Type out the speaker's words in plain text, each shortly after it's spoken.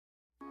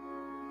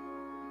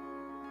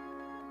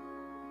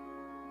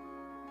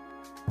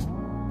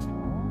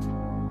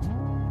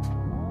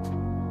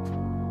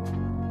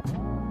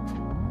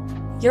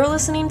You're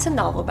listening to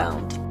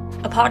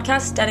Novelbound, a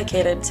podcast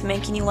dedicated to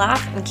making you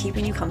laugh and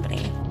keeping you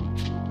company.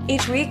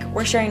 Each week,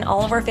 we're sharing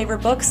all of our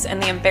favorite books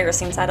and the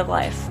embarrassing side of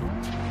life.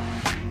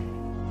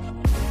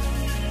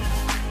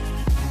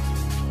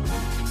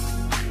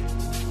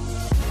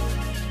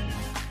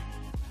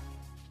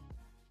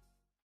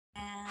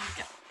 And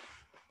go.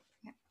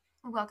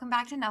 Welcome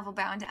back to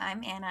Novelbound.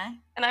 I'm Anna.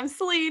 And I'm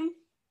Celine.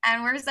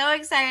 And we're so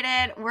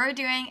excited. We're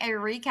doing a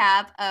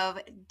recap of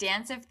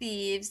Dance of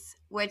Thieves,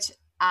 which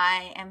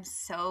I am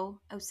so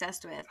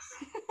obsessed with.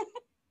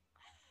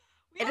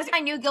 It is my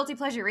new guilty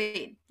pleasure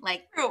read.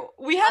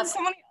 We had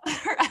so many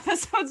other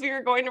episodes we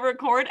were going to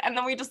record, and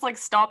then we just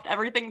stopped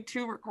everything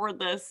to record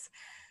this.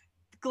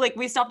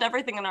 We stopped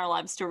everything in our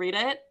lives to read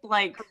it.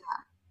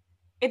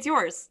 It's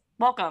yours.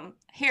 Welcome.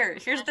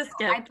 Here's this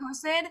gift. I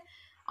posted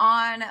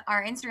on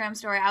our Instagram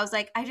story. I was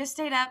like, I just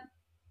stayed up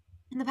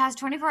in the past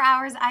 24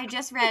 hours. I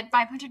just read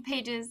 500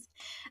 pages.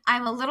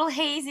 I'm a little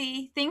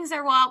hazy. Things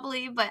are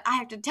wobbly, but I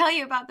have to tell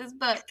you about this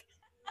book.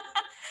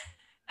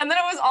 And then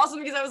it was awesome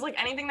because I was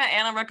like, anything that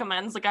Anna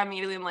recommends, I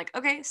immediately am like,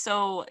 okay,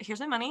 so here's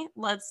my money.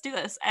 Let's do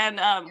this. And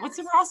what's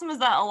super awesome is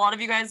that a lot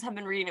of you guys have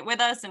been reading it with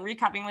us and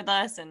recapping with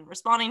us and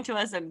responding to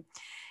us. And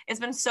it's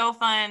been so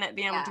fun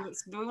being able to do it.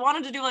 We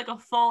wanted to do a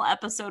full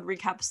episode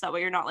recap so that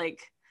way you're not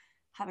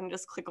having to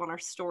just click on our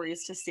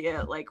stories to see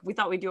it. We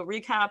thought we'd do a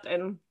recap,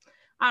 and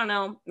I don't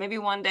know, maybe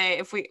one day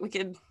if we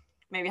could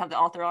maybe have the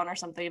author on or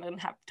something and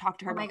talk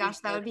to her. Oh my gosh,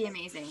 that would be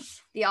amazing.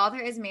 The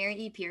author is Mary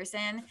E.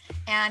 Pearson,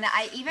 and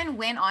I even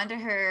went onto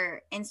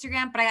her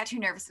Instagram, but I got too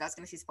nervous that I was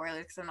going to see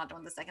spoilers because I'm not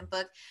doing the second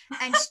book.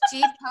 And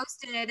she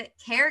posted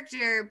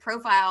character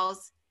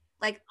profiles.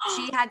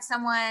 She had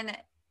someone,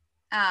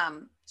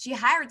 she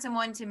hired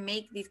someone to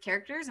make these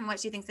characters and what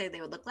she thinks they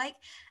would look like.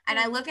 And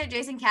I look at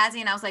Jason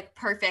Cassie and I was like,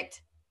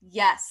 perfect.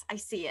 Yes, I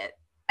see it.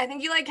 I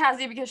think you like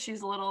Cassie because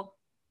she's a little...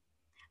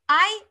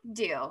 I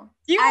do.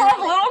 You love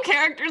little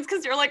characters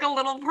because you're a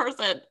little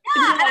person.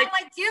 Yeah, and I'm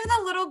give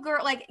the little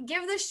girl,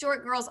 give the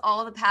short girls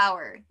all the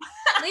power.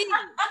 Please.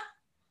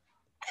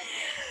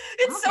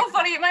 It's so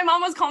funny. My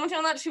mom was commenting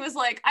on that. She was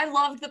like, I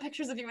loved the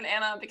pictures of you and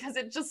Anna because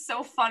it's just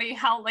so funny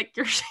how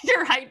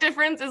your height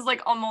difference is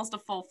almost a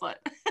full foot.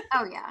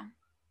 Oh yeah.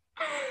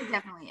 It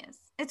definitely is.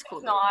 It's cool.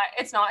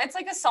 It's not. It's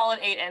a solid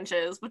 8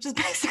 inches, which is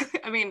basically,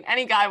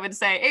 any guy would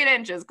say 8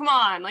 inches. Come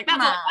on.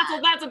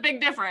 That's a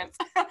big difference.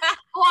 A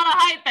lot of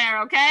height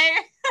there, okay?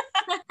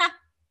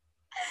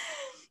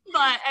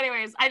 But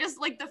anyways, I just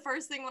the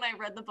first thing when I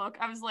read the book,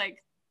 I was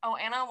like, oh,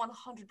 Anna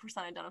 100%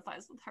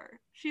 identifies with her.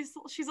 She's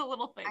a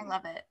little thing. I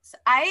love it.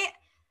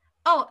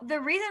 The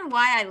reason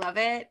why I love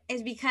it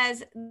is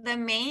because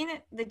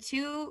the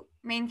two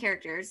main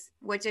characters,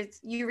 which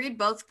is you read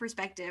both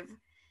perspective,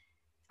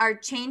 are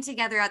chained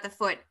together at the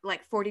foot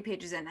 40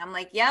 pages in. I'm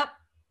like, yep,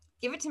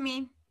 give it to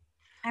me.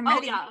 I'm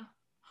ready. Oh, yeah.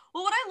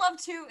 Well, what I love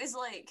too is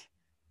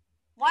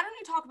why don't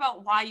you talk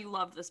about why you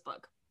loved this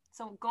book?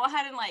 So go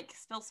ahead and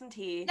spill some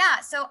tea.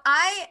 Yeah, so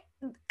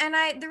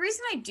the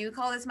reason I do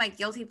call this my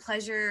guilty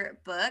pleasure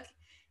book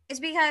is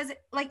because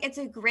it's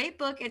a great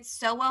book. It's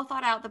so well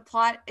thought out. The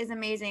plot is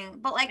amazing.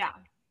 But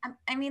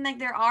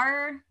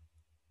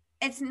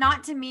it's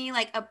not to me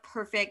a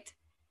perfect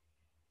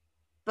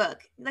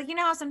book. You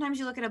know how sometimes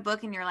you look at a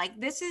book and you're like,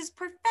 this is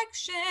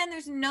perfection,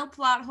 there's no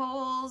plot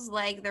holes,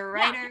 the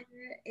writer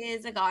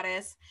is a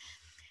goddess.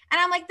 And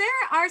I'm like, there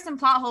are some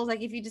plot holes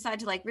if you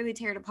decide to really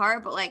tear it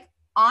apart, but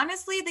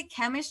honestly, the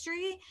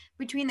chemistry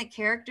between the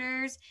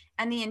characters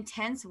and the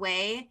intense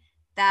way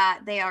that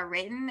they are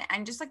written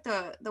and just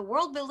the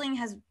world building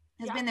has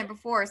been there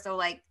before,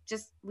 so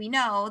just we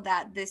know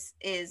that this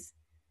is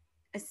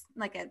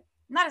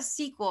not a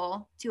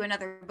sequel to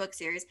another book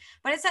series,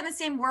 but it's set in the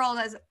same world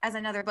as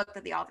another book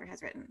that the author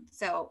has written.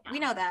 So we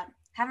know that.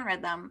 Haven't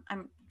read them.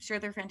 I'm sure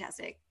they're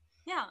fantastic.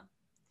 Yeah.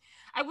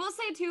 I will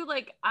say too,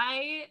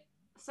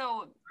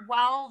 so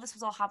while this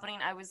was all happening,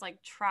 I was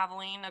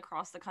traveling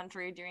across the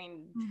country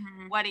doing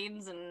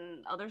weddings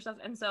and other stuff.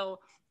 And so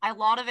a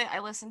lot of it I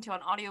listened to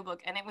on audiobook,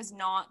 and it was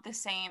not the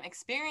same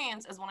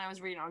experience as when I was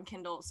reading on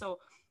Kindle. So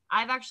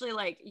I've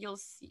actually you'll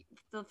see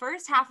the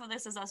first half of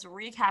this is us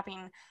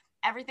recapping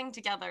everything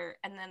together,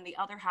 and then the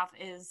other half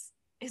is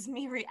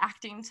me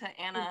reacting to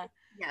Anna.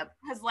 Yep.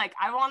 Because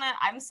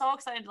I'm so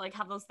excited to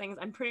have those things.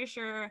 I'm pretty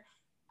sure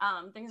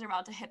things are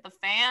about to hit the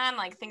fan,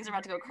 things are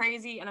about to go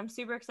crazy, and I'm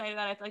super excited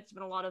that I feel it's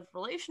been a lot of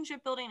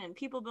relationship building and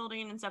people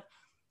building and stuff,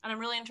 and I'm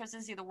really interested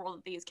to see the world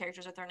that these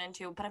characters are thrown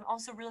into. But I'm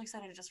also really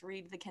excited to just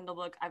read the Kindle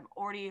book. I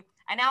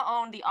now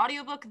own the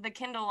audiobook, the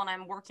Kindle, and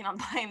I'm working on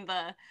buying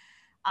the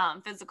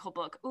physical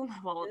book. Ooh, my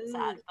wallet's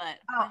sad, but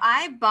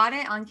I bought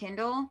it on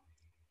Kindle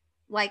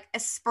a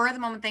spur of the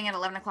moment thing at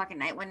 11 o'clock at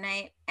night one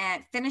night,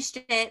 and finished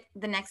it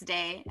the next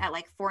day at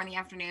 4 in the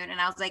afternoon.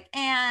 And I was like,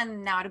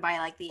 and now to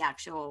buy the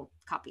actual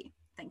copy.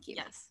 Thank you.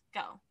 Yes,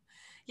 go.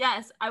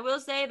 Yes, I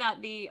will say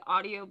that the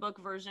audiobook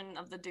version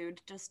of The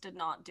Dude just did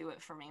not do it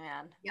for me,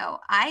 man. Yo,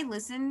 I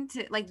listened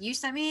to, like, you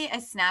sent me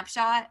a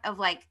snapshot of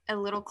like a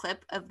little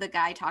clip of the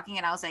guy talking,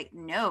 and I was like,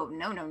 no,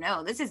 no, no,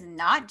 no, this is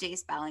not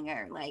Jace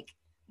Ballinger. Like,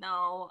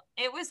 No,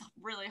 it was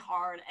really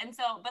hard. And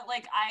so, but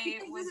like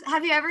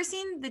have you ever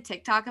seen the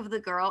TikTok of the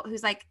girl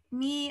who's like,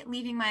 me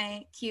leaving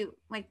my cute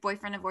like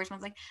boyfriend of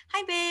voicemails, like,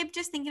 hi babe,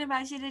 just thinking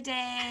about you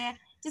today.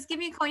 Just give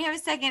me a call. You have a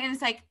second, and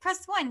it's like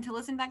press 1 to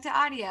listen back to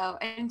audio,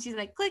 and she's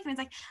like, click, and it's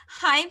like,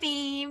 hi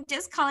babe,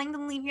 just calling to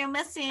leave you a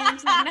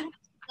message.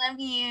 Love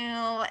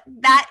you.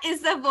 That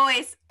is the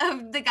voice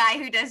of the guy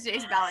who does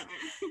Jace Ballinger.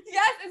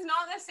 Yes, it's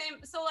not the same.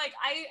 So like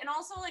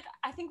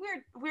I think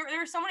there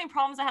were so many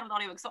problems I had with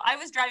audiobooks. So I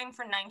was driving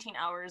for 19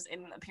 hours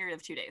in a period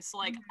of 2 days. So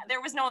like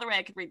there was no other way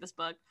I could read this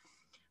book.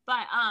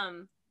 But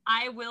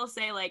I will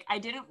say, like, I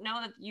didn't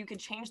know that you could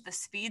change the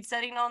speed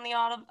setting on the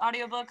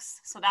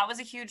audiobooks. So that was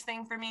a huge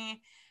thing for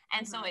me.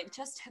 And so it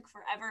just took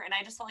forever, and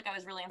I just felt like I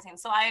was really insane.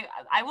 So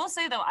I will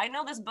say, though, I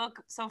know this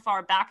book so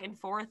far back and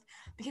forth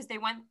because they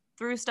went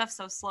through stuff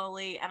so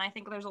slowly, and I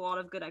think there's a lot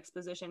of good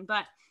exposition.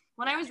 But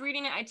when I was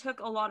reading it, I took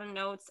a lot of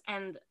notes,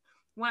 and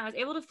when I was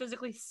able to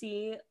physically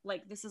see,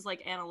 like, this is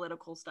like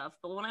analytical stuff,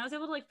 but when I was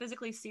able to like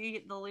physically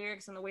see the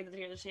lyrics and the way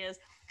that she is,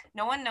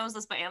 no one knows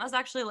this, but Anna's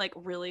actually like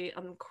really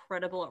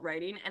incredible at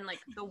writing, and like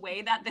the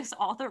way that this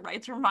author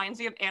writes reminds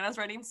me of Anna's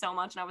writing so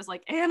much. And I was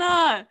like,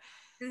 Anna,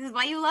 this is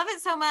why you love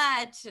it so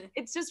much.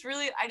 It's just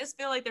really, I just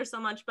feel like there's so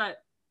much, but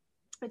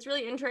it's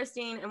really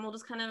interesting. And we'll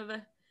just kind of,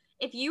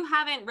 if you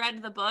haven't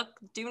read the book,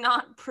 do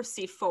not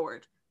proceed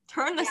forward.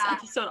 Turn this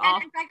episode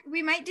off. In fact,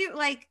 we might do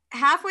like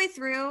halfway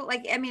through,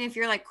 like, I mean, if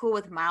you're like cool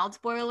with mild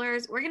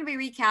spoilers, we're going to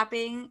be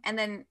recapping, and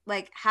then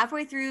like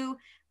halfway through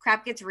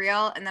crap gets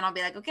real. And then I'll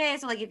be like, okay,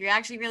 so like, if you're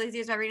actually really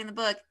serious about reading the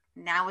book,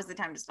 now is the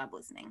time to stop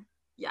listening.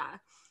 Yeah.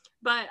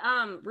 But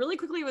really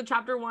quickly with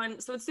chapter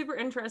 1, so it's super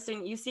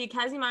interesting. You see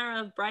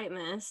Kazimira of Bright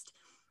Mist,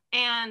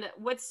 and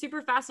what's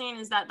super fascinating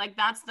is that like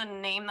that's the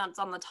name that's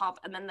on the top,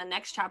 and then the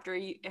next chapter,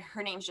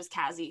 her name's just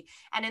Kazi.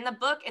 And in the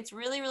book, it's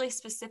really, really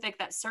specific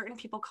that certain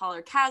people call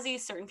her Kazi,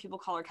 certain people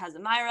call her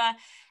Kazimira,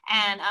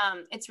 and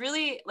it's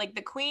really like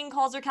the queen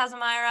calls her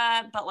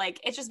Kazimira, but like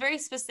it's just very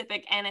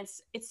specific, and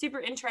it's super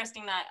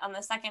interesting that on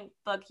the second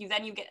book, you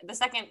get the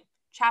second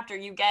chapter,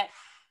 you get.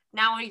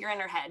 Now you're in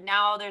her head.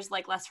 Now there's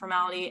like less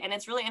formality. And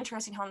it's really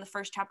interesting how in the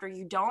first chapter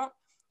you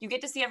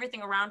get to see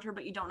everything around her,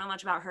 but you don't know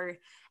much about her.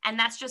 And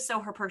that's just so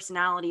her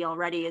personality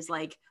already is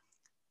like,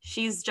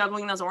 she's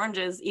juggling those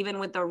oranges even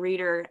with the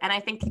reader. And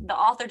I think the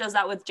author does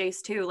that with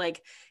Jace too.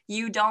 Like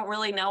you don't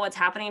really know what's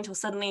happening until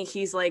suddenly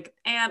he's like,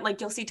 and like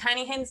you'll see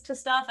tiny hints to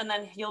stuff. And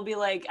then you'll be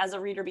like, as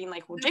a reader being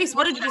like, well, Jace,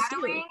 what did you just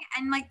do?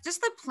 And like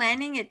just the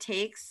planning it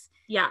takes.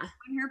 Yeah.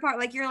 On her part,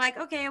 like you're like,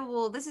 okay,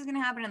 well, this is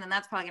gonna happen, and then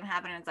that's probably gonna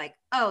happen, and it's like,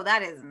 oh,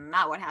 that is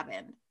not what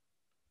happened.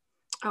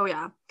 Oh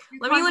yeah.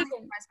 Let me like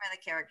impressed by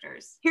the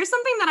characters. Here's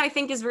something that I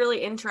think is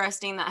really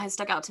interesting that has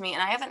stuck out to me,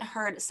 and I haven't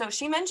heard. So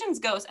she mentions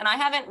ghosts, and I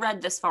haven't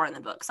read this far in the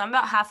book, so I'm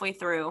about halfway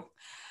through.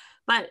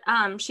 But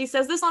she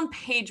says this on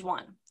page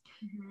 1.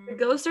 The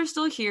ghosts are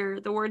still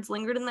here. The words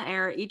lingered in the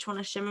air, each one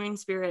a shimmering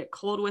spirit,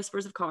 cold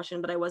whispers of caution,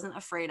 but I wasn't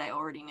afraid. I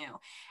already knew.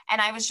 And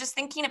I was just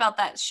thinking about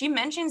that. She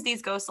mentions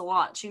these ghosts a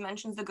lot. She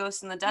mentions the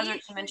ghosts in the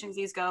desert. She mentions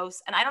these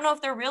ghosts. And I don't know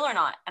if they're real or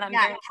not. And I'm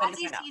very excited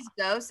to find out. Kazi sees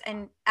ghosts,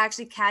 and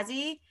actually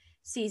Kazi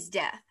sees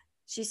death.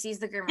 She sees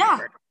the Grim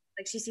Reaper.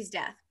 Like she sees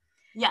death.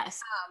 Yes.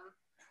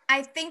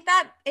 I think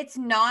that it's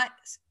not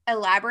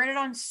elaborated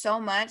on so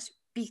much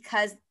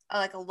because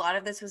like a lot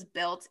of this was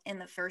built in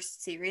the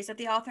first series that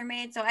the author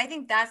made. So I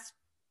think that's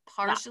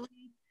partially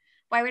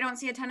why we don't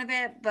see a ton of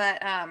it.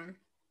 But I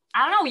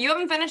don't know. You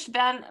haven't finished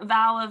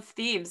Vow of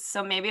Thieves,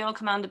 so maybe it'll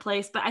come into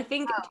place. But I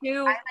think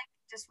too.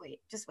 Just wait.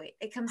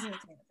 It comes into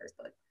the first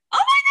book. Oh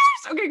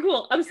my gosh. Okay,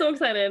 cool. I'm so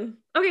excited.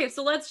 Okay,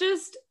 so let's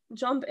just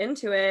jump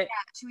into it.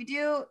 Yeah. Should we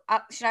do?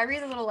 Should I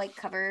read the little like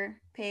cover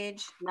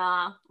page?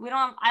 Nah, we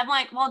don't. I'm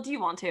like, well, do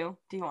you want to?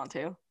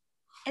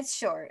 It's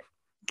short.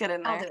 Get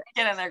in there.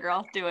 Get in there,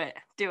 girl. Do it.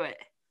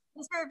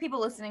 Just for people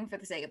listening for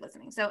the sake of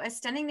listening. So, a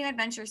stunning new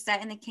adventure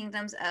set in the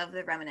kingdoms of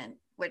the Remnant,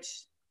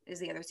 which is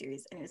the other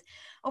series. Anyways,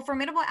 a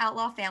formidable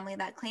outlaw family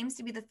that claims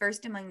to be the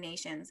first among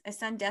nations, a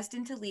son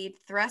destined to lead,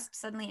 thrust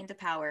suddenly into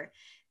power.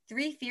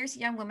 3 fierce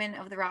young women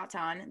of the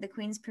Ratan, the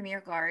Queen's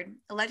premier guard,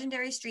 a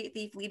legendary street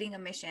thief leading a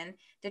mission,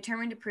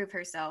 determined to prove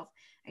herself,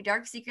 a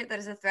dark secret that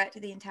is a threat to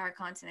the entire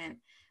continent.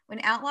 When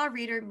outlaw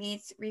leader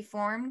meets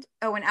reformed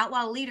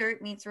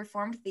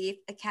thief,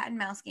 a cat and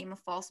mouse game of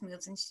false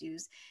moves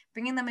ensues,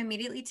 bringing them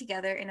immediately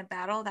together in a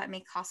battle that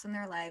may cost them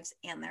their lives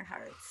and their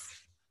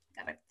hearts.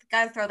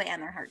 Gotta throw the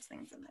and their hearts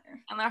things in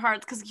there. And their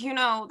hearts, because you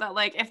know that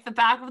like if the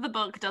back of the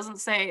book doesn't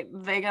say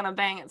they gonna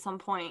bang at some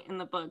point in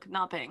the book,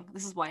 not bang.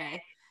 This is YA.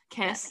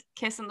 Kiss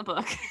in the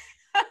book.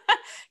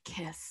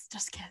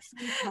 Just kiss.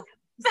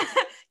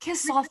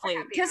 Kiss softly,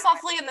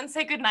 and then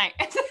say goodnight.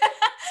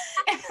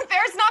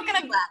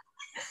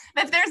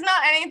 If there's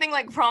not anything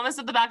like promised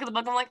at the back of the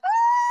book, I'm like,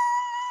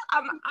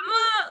 I'm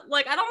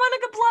like, I don't want to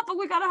get plot, but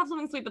we gotta have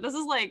something sweet. But this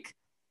is like,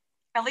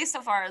 At least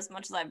so far, as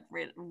much as I've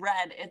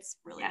read, it's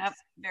really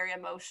very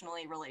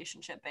emotionally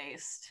relationship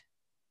based.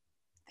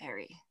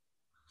 Very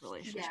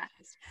relationship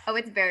based. Oh,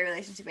 it's very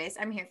relationship based.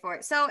 I'm here for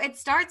it. So it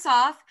starts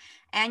off,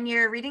 and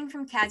you're reading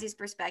from Kazi's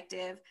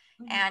perspective,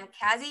 and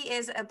Kazi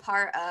is a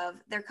part of.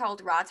 They're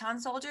called Ratan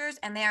soldiers,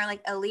 and they are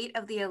like elite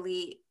of the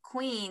elite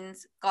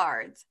Queen's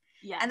guards.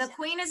 Yeah. And the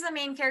Queen is the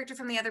main character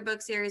from the other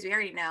book series. We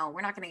already know.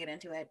 We're not going to get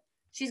into it.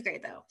 She's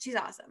great though. She's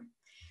awesome.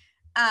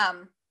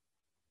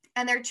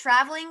 And they're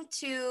traveling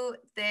to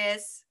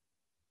this.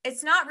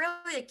 It's not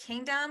really a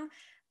kingdom,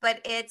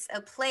 but it's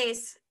a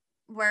place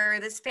where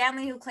this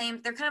family who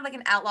claims they're kind of like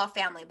an outlaw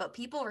family, but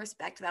people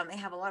respect them. They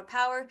have a lot of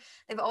power.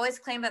 They've always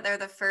claimed that they're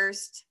the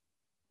first,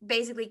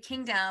 basically,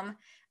 kingdom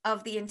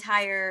of the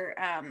entire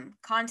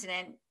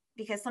continent,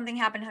 because something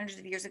happened hundreds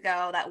of years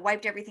ago that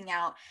wiped everything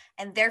out,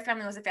 and their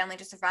family was a family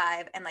to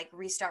survive and like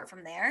restart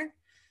from there.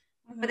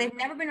 But they've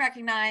never been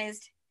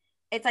recognized.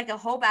 It's like a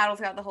whole battle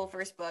throughout the whole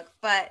first book.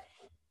 But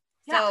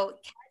so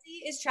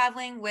Kazi is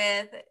traveling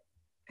with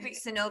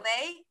Sonobe,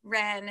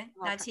 Ren,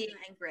 Nati,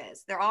 and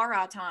Grizz. They're all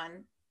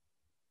Ratan.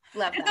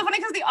 Love it's so funny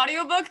because the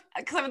audiobook,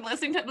 because I've been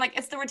listening to it, I'm like,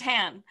 it's the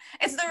rattan.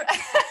 It's the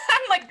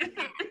I'm like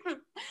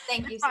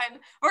thank you. Fine.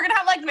 We're gonna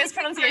have like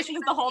mispronunciations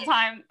the whole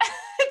time.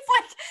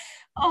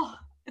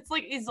 It's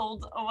like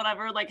Isolde or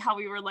whatever, like how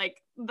we were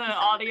like the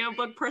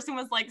audiobook person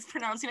was like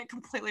pronouncing it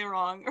completely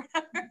wrong or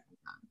whatever.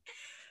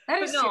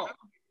 That is true.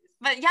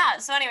 But yeah,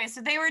 so anyway, so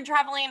they were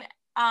traveling.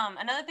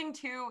 Another thing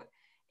too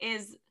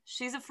is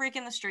she's a freak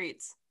in the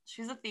streets.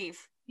 She's a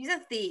thief. She's a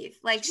thief.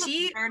 Like,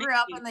 she grew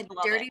up in the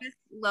dirtiest,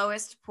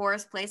 lowest,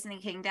 poorest place in the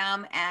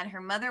kingdom, and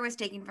her mother was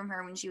taken from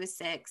her when she was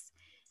 6.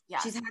 Yeah.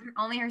 She's had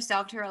only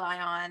herself to rely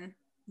on.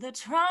 The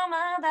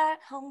trauma that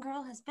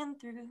homegirl has been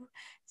through.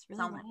 It's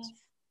really nice.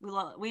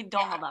 We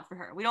don't love that for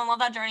her. We don't love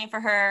that journey for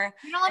her.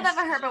 We don't love that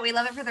for her, but we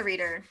love it for the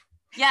reader.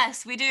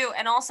 Yes, we do.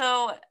 And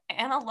also,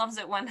 Anna loves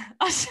it when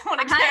a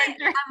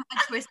character. I'm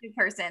a twisted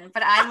person,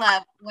 but I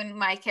love when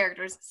my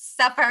characters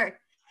suffer.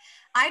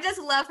 I just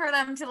love for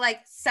them to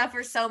like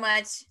suffer so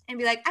much and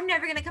be like, I'm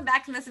never going to come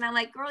back from this. And I'm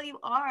like, girl, you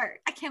are.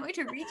 I can't wait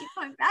to read you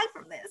coming back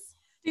from this.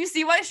 Do you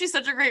see why she's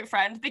such a great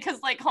friend?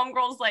 Because like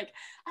homegirl's like,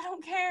 I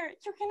don't care.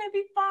 You're going to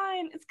be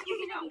fine. It's going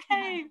to be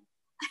okay.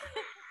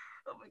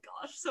 Oh my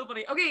gosh, so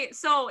funny. Okay,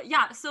 so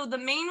yeah, so the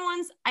main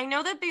ones, I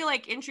know that they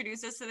like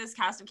introduce us to this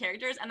cast of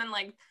characters, and then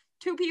like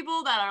 2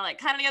 people that are like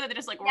kind of together, they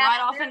just like ride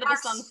off into the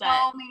sunset.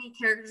 So many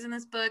characters in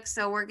this book,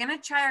 so we're gonna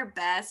try our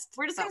best.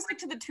 We're just gonna stick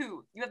to the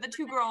 2. You have the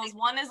 2 girls.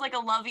 One is like a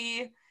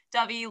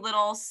lovey-dovey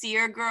little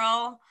seer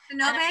girl.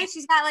 Sonobe,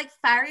 she's got like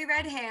fiery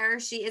red hair.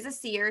 She is a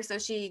seer, so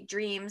she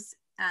dreams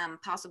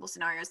possible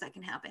scenarios that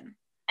can happen.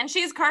 And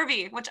she's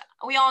curvy, which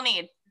we all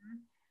need.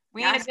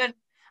 We need a good.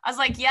 I was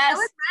like, yes.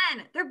 So is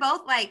Ren. They're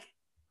both like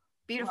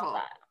beautiful.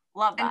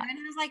 Love that. And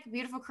Ren has like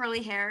beautiful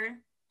curly hair.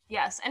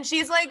 Yes, and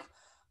she's like,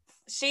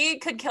 she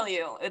could kill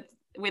you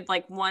with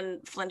like one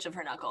flinch of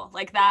her knuckle.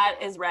 Like, that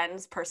is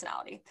Ren's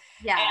personality.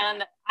 Yeah.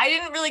 And I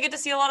didn't really get to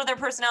see a lot of their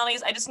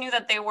personalities. I just knew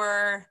that they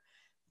were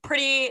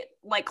pretty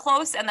like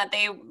close, and that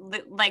they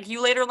like,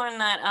 you later learn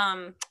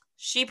that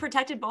she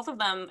protected both of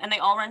them, and they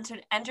all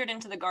entered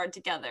into the guard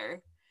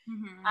together.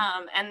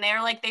 Mm-hmm. And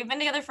they're like, they've been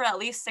together for at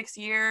least 6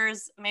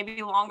 years,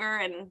 maybe longer,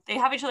 and they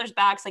have each other's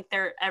backs. Like,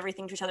 they're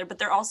everything to each other, but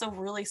they're also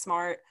really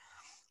smart.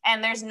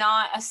 And there's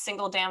not a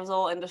single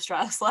damsel in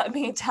distress, let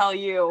me tell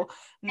you.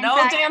 No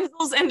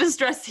damsels in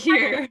distress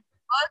here.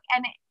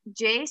 And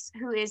Jace,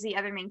 who is the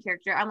other main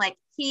character, I'm like,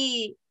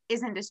 he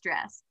is in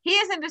distress. He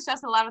is in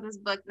distress a lot of this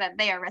book, that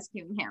they are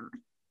rescuing him.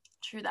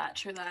 True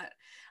that.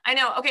 I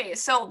know. Okay,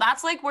 so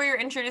that's like where you're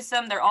introduced to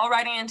them. They're all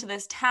riding into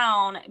this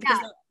town because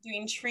they're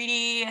doing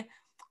treaty.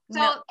 So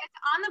it's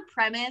on the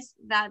premise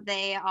that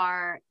they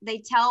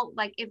tell,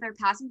 like, if they're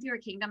passing through a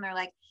kingdom, they're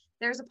like,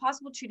 there's a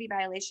possible treaty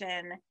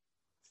violation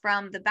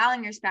from the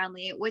Ballingers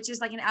family, which is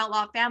like an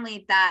outlaw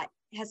family that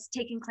has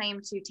taken claim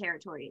to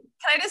territory.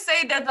 Can I just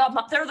say they're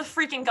the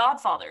freaking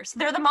godfathers.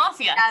 They're the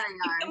mafia. Yeah,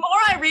 they are. The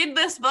more I read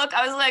this book,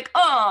 I was like,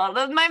 oh,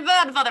 my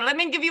godfather, let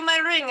me give you my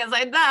ring as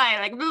I die.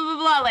 Like, blah, blah,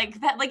 blah. Like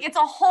that. Like, it's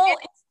a whole...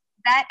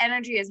 That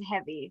energy is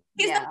heavy.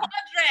 He's the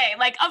padre.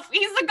 Like,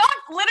 he's the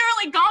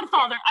literally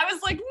godfather. I was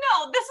like,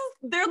 no,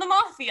 they're the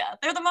mafia.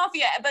 They're the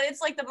mafia. But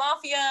it's like the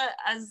mafia,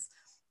 as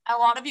a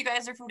lot of you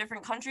guys are from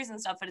different countries and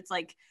stuff, but it's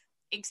like,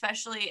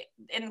 especially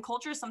in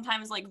culture,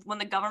 sometimes like when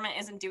the government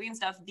isn't doing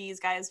stuff, these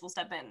guys will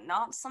step in.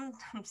 Not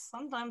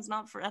sometimes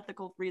not for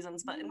ethical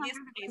reasons, but in these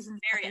cases,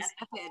 very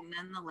ethical.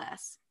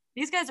 Nonetheless.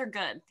 These guys are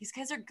good. These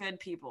guys are good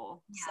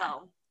people. Yeah.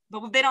 So,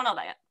 but they don't know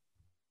that yet.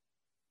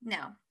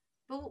 No,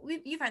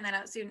 but you find that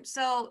out soon.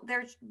 So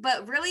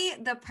but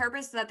really the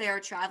purpose that they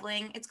are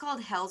traveling, it's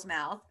called Hell's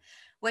Mouth,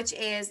 which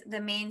is the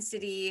main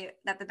city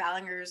that the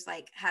Ballingers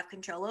like have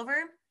control over.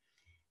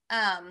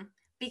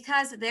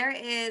 Because there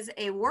is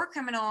a war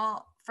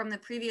criminal from the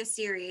previous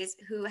series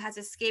who has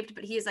escaped,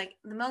 but he is like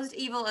the most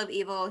evil of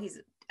evil. He's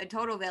a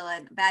total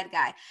villain, bad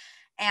guy.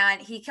 And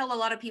he killed a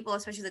lot of people,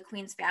 especially the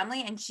Queen's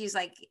family. And she's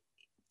like,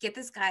 get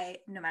this guy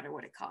no matter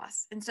what it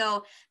costs. And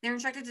so they're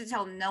instructed to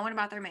tell no one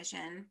about their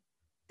mission.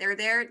 They're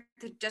there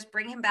to just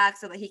bring him back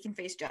so that he can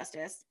face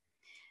justice.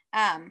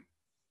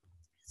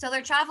 So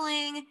they're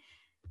traveling.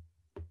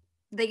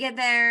 They get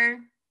there.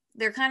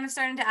 They're kind of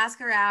starting to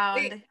ask around.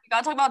 Wait, we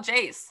gotta talk about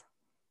Jace.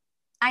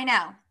 I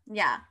know.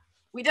 Yeah.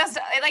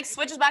 It like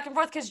switches back and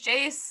forth because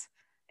Jace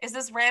is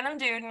this random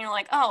dude, and you're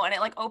like, oh, and it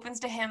like opens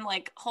to him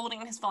like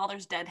holding his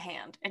father's dead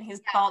hand, and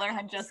his father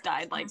had just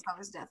died. Like his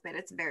father's deathbed.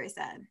 It's very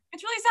sad.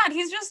 It's really sad.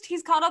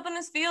 He's caught up in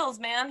his feels,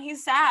 man.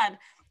 He's sad.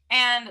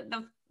 And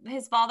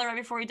his father, right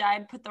before he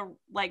died, put the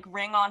like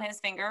ring on his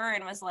finger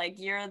and was like,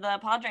 "You're the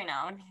Padre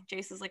now." And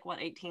Jace is like,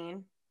 what,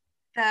 18?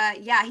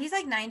 Yeah, he's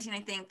like 19,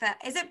 I think.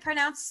 Is it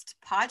pronounced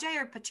Padre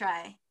or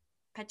Patri?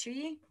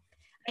 Patri?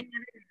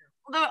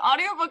 The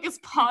audiobook is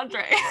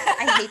Padre.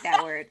 I hate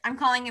that word. I'm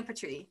calling it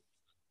Patri.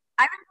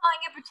 I've been calling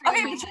it Patri.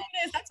 Okay,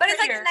 but it's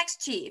like the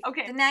next chief.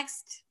 Okay. The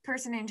next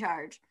person in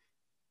charge.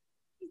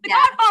 The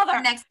Godfather.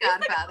 The next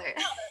Godfather.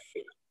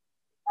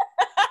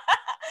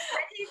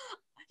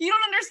 You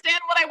don't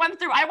understand what I went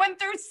through. I went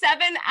through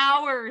 7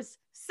 hours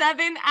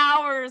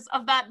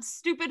of that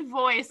stupid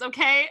voice,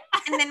 okay?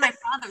 And then my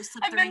father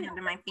slipped the ring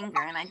under my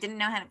finger, and I didn't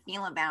know how to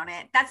feel about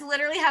it. That's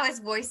literally how his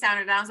voice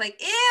sounded. And I was like,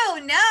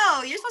 ew,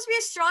 no, you're supposed to be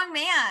a strong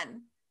man.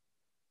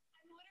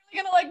 I'm literally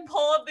gonna like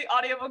pull up the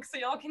audiobook so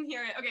y'all can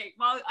hear it. Okay,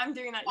 while I'm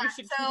doing that, you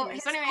should continue.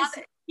 So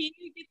anyways, he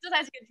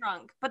decides to get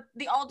drunk, but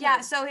the altar.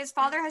 Yeah, so his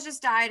father has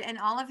just died, and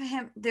all of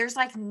him, there's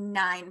like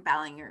 9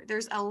 Ballinger.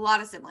 There's a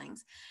lot of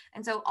siblings.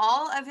 And so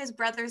all of his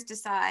brothers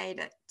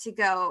decide to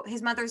go.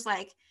 His mother's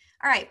like,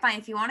 all right, fine.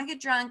 If you want to get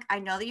drunk, I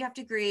know that you have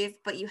to grieve,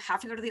 but you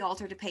have to go to the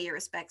altar to pay your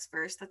respects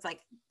first. That's like,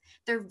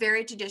 they're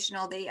very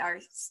traditional. They are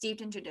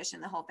steeped in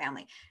tradition, the whole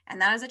family. And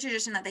that is a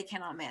tradition that they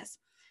cannot miss.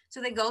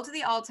 So they go to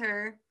the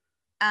altar.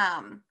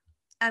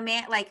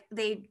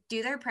 They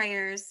do their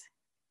prayers.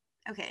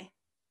 Okay.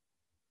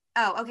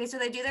 So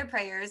they do their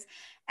prayers.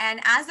 And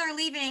as they're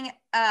leaving,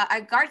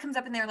 a guard comes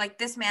up and they're like,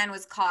 this man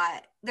was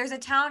caught. There's a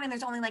town and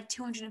there's only like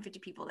 250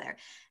 people there.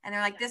 And they're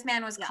like, this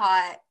man was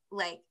caught,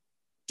 like,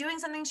 doing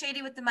something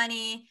shady with the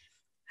money.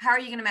 How are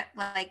you gonna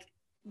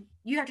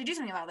you have to do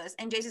something about this?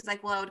 And Jason's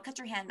like, well, I would cut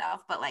your hand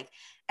off, but like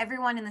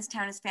everyone in this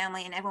town is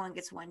family and everyone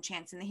gets one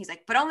chance. And he's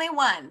like, but only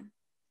one.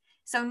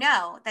 So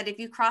know that if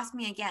you cross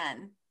me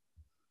again,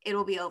 it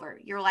will be over.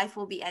 Your life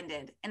will be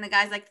ended. And the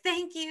guy's like,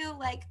 thank you,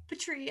 like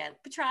Patri, I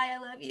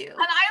love you.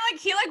 And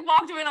he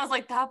walked away, and I was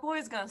like, that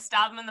boy's gonna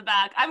stab him in the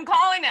back. I'm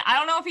calling it. I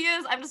don't know if he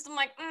is. I'm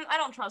like, I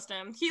don't trust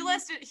him.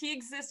 He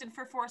existed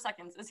for 4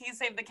 seconds. Is he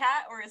saved the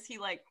cat, or is he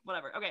like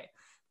whatever? Okay.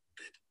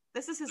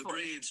 This is his The voice.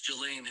 braids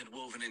Jelaine had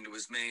woven into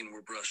his mane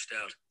were brushed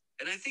out,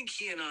 and I think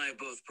he and I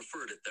both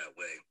preferred it that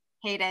way.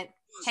 Hate it.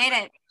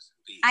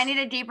 I need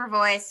a deeper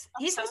voice.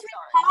 He's so supposed to be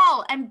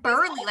tall and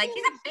burly. Like,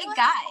 he's a big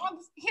guy.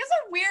 He has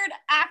a weird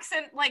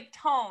accent, like,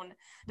 tone.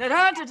 It's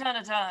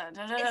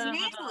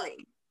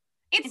nasally.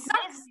 It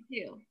sucks.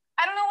 Too.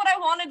 I don't know what I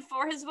wanted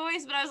for his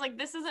voice, but I was like,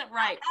 this isn't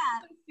right. It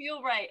doesn't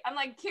feel right. I'm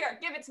like, here,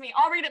 give it to me.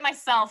 I'll read it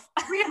myself.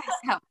 Read it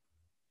myself.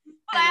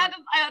 But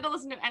I had to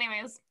listen to it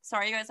anyways.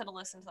 Sorry, you guys had to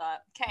listen to that.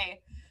 Okay.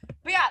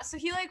 But yeah, so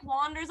he like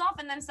wanders off,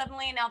 and then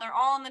suddenly now they're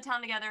all in the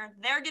town together.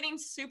 They're getting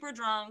super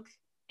drunk,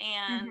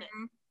 and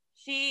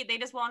they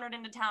just wandered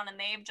into town, and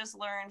they've just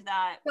learned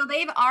that. So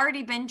they've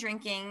already been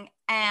drinking,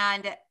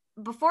 and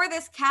before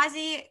this,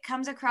 Cassie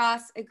comes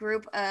across a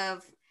group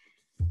of,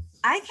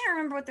 I can't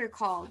remember what they're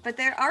called, but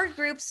there are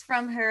groups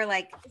from her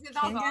like. Is it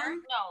Valgard?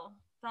 No,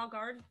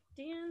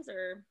 Valgardians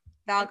or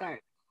Valgard.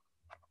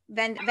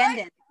 Vendon. I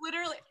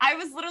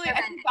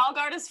think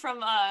Valgard is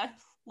from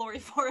Lori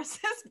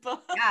Forrest's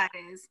book. Yeah, it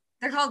is.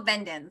 They're called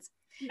Vendons.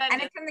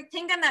 And it's from the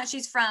kingdom that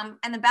she's from.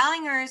 And the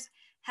Ballingers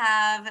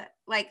have,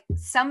 like,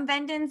 some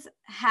Vendons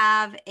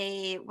have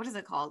a, what is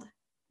it called?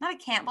 Not a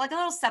camp, but like a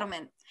little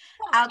settlement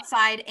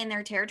outside in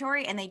their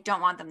territory, and they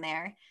don't want them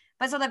there.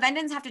 But so the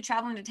Vendons have to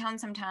travel into town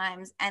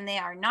sometimes, and they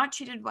are not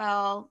treated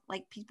well.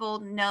 Like, people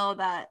know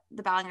that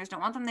the Ballingers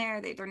don't want them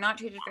there. They're not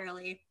treated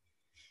fairly.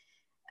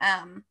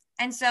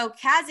 And so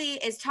Cassie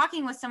is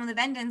talking with some of the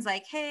Vendons,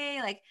 like, hey,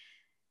 like,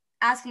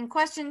 asking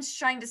questions,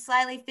 trying to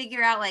slyly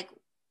figure out, like,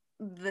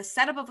 the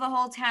setup of the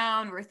whole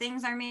town, where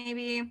things are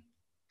maybe.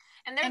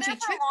 And they're there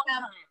for a long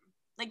time.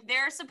 Like,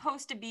 they're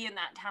supposed to be in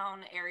that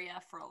town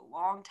area for a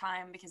long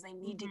time because they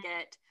need to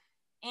get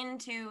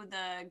into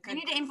the good. They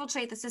need to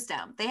infiltrate the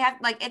system. They have,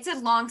 like, it's a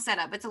long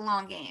setup. It's a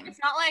long game. It's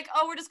not like,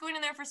 oh, we're just going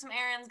in there for some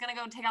errands, gonna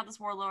go take out this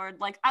warlord.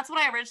 Like, that's what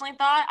I originally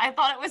thought. I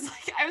thought it was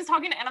like, I was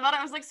talking to Anna about it.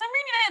 I was like, so I'm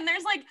reading it, and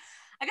there's like,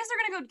 I guess they're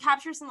gonna go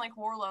capture some like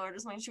warlord or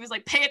something. She was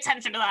like, pay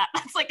attention to that.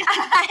 That's like,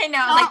 I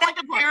know, like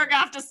that's a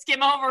paragraph to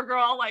skim over,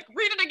 girl. Like,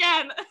 read it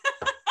again.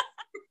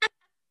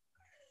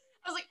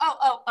 I was like,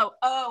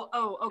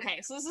 oh,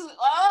 okay. So this is,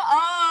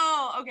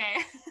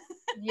 okay.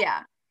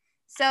 Yeah.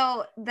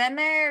 So then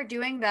they're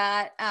doing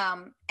that,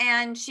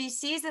 and she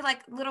sees that,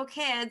 like, little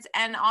kids,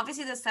 and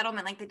obviously the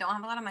settlement, like, they don't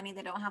have a lot of money,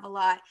 they don't have a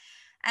lot,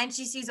 and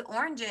she sees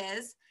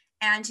oranges,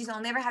 and she's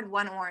only ever had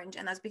one orange,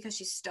 and that's because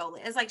she stole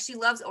it. It's like she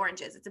loves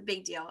oranges. It's a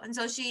big deal. And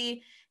so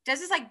she does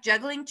this like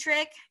juggling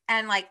trick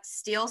and like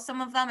steals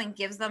some of them and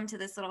gives them to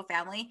this little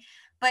family.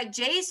 But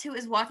Jace, who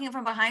is walking up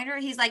from behind her,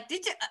 he's like,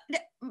 did you,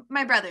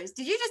 my brothers,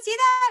 did you just see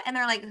that? And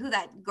they're like, who,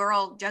 that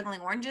girl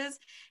juggling oranges?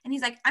 And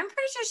he's like, I'm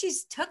pretty sure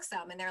she's took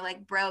some. And they're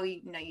like, bro,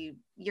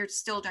 you're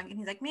still drunk. And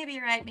he's like, maybe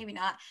you're right, maybe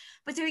not.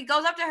 But so he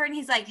goes up to her and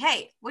he's like,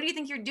 hey, what do you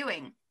think you're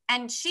doing?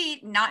 And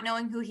she, not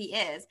knowing who he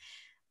is,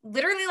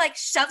 literally like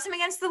shoves him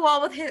against the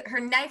wall with her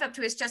knife up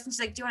to his chest. And she's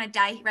like, do you want to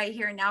die right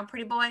here and now,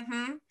 pretty boy?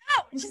 No.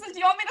 And she says, do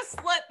you want me to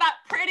slit that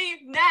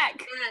pretty neck?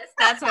 Yes,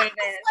 that's what it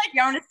is. Like,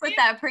 you want to split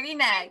that pretty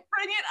neck.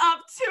 Bring it up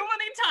too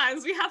many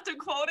times. We have to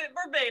quote it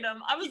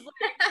verbatim. I was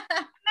like,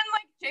 and then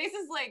like Jace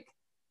is like,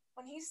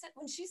 when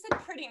she said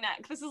pretty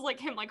neck, this is like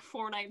him like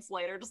 4 nights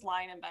later, just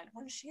lying in bed.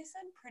 When she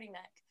said pretty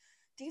neck,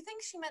 do you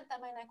think she meant that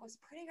my neck was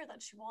pretty or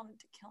that she wanted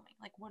to kill me?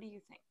 Like, what do you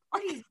think?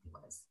 What do you think it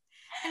was?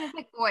 And it's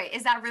like, boy,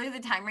 is that really the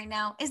time right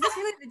now? Is this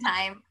really the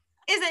time?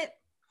 Is it?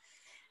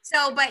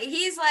 So, but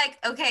he's like,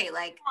 okay,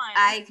 like, fine.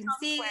 I can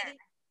see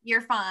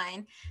you're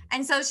fine.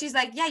 And so she's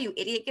like, yeah, you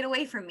idiot, get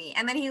away from me.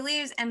 And then he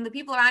leaves and the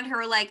people around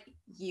her are like,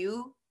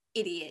 you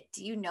idiot,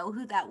 do you know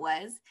who that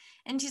was?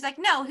 And she's like,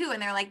 no, who?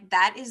 And they're like,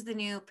 that is the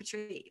new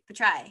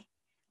Patry.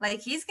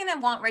 Like, he's going to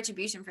want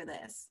retribution for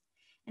this.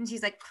 And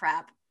she's like,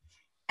 crap.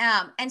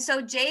 And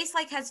so Jace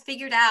like has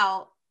figured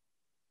out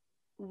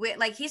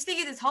he's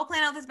figured this whole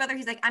plan out with his brother.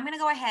 He's like, I'm going to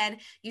go ahead.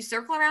 You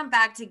circle around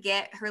back to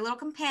get her little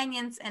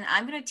companions and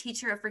I'm going to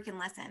teach her a freaking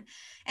lesson.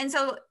 And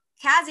so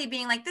Cassie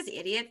being like, this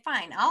idiot,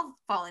 fine, I'll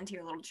fall into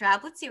your little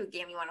trap. Let's see what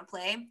game you want to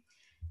play.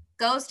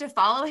 Goes to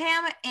follow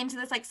him into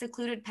this like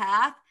secluded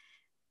path.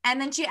 And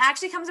then she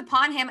actually comes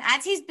upon him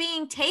as he's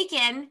being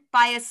taken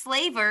by a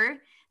slaver.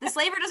 The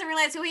slaver doesn't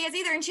realize who he is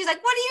either. And she's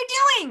like, what are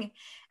you doing?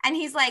 And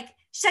he's like,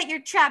 shut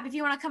your trap if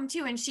you want to come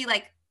too. And she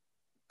like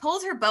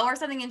pulls her bow or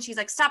something and she's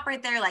like, stop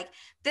right there. Like,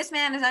 this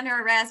man is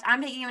under arrest.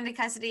 I'm taking him into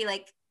custody.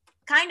 Like,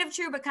 kind of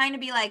true, but kind of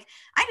be like,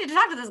 I need to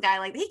talk to this guy.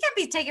 Like, he can't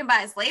be taken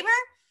by a slaver.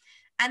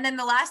 And then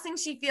the last thing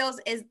she feels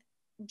is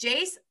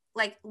Jace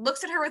like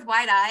looks at her with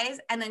wide eyes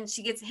and then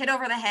she gets hit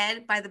over the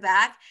head by the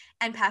back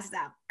and passes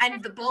out.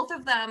 And the both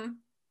of them.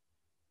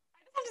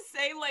 I just have to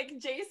say, like,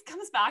 Jace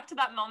comes back to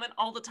that moment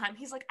all the time.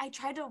 He's like, I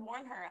tried to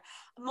warn her.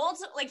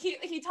 Like,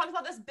 he talks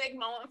about this big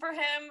moment for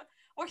him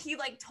where he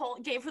like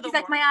gave her the. He's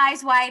like, my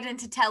eyes widened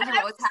to tell her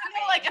what was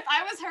happening. Like, if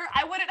I was her,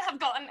 I wouldn't have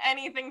gotten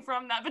anything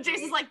from that. But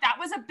Jace is like, that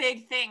was a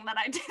big thing that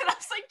I did. I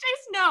was like,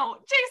 Jace, no,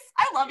 Jace,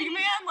 I love you,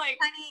 man. Like,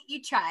 honey,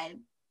 you tried.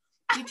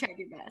 You tried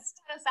your best.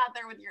 I sat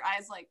there with your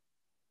eyes like,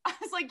 I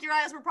was like, your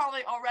eyes were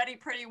probably already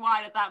pretty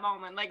wide at that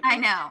moment. Like, I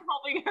know.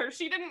 Helping her,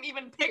 she didn't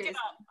even pick it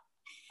up.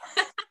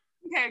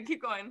 Okay,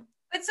 keep going.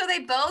 But so they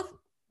both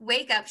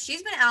wake up.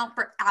 She's been out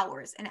for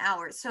hours and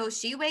hours. So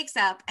she wakes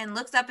up and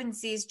looks up and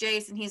sees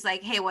Jace and he's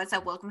like, hey, what's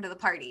up? Welcome to the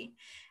party.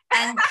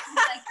 And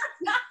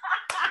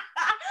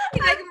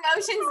he like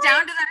motions down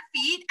to their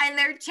feet and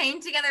they're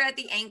chained together at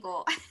the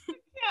ankle.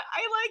 Yeah,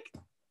 I like,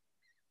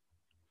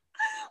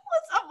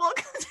 what's up?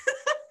 Welcome to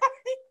the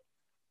party.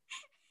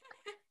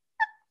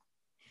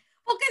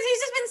 Well, because he's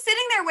just been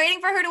sitting there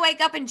waiting for her to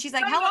wake up and she's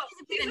like, how long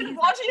has it been?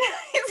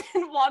 He's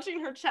been watching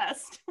her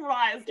chest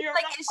rise. Do you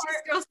like, is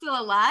this girl still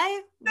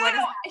alive?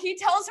 No. He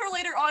tells her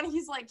later on,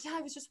 he's like, yeah,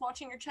 I was just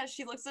watching your chest.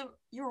 She looks up,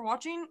 you were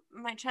watching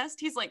my chest?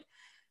 He's like,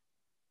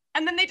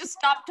 and then they just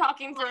stop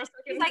talking for a second.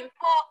 He's like,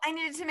 well, I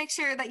needed to make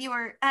sure that you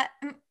were,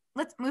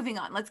 moving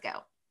on. Let's go.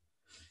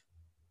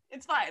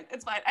 It's fine.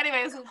 It's fine.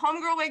 Anyways,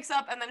 homegirl wakes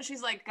up and then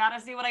she's like,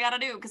 gotta see what I gotta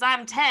do because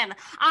I'm 10.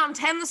 I'm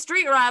 10 the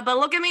street rat, but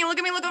look at me, look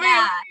at me, look at me,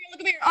 look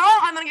at me. Oh,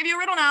 I'm gonna give you a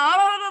riddle now.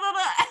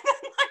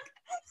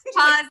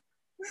 Pause.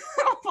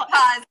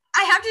 Pause.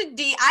 I have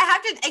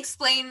to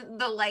explain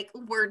the like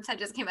words that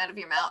just came out of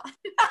your mouth.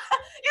 You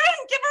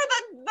didn't give her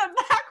the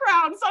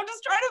background, so I'm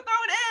just trying to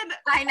throw it in.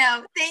 I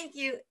know. Thank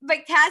you.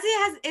 But Cassie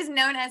is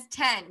known as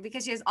 10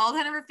 because she has all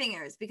 10 of her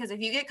fingers. Because if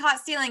you get caught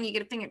stealing, you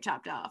get a finger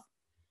chopped off.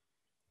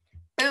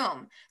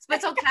 Boom.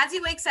 But so Cassie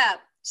wakes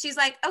up. She's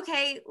like,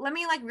 okay, let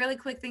me like really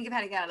quick think of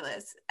how to get out of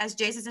this. As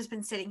Jace has just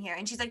been sitting here.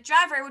 And she's like,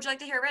 driver, would you like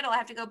to hear a riddle? I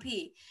have to go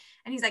pee.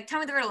 And he's like, tell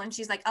me the riddle. And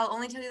she's like, I'll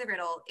only tell you the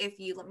riddle if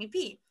you let me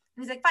pee.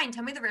 And he's like, fine,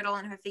 tell me the riddle.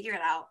 And if I figure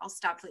it out, I'll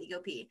stop to let you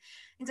go pee.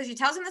 And so she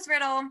tells him this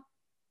riddle.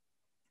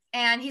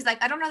 And he's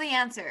like, I don't know the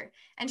answer.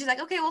 And she's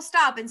like, okay, we'll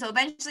stop. And so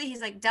eventually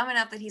he's like dumb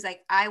enough that he's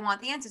like, I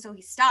want the answer. So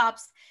he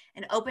stops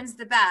and opens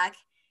the back.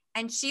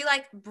 And she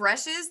like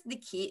brushes the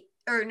key.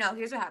 Or no,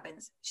 here's what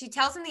happens. She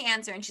tells him the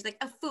answer and she's like,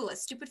 a fool, a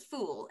stupid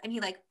fool. And he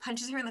like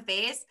punches her in the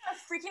face. A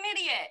freaking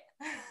idiot.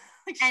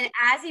 And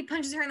as he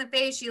punches her in the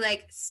face, she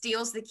like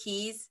steals the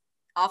keys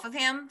off of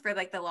him for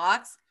like the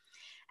locks.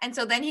 And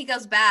so then he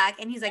goes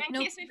back and he's like, in no.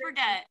 In case we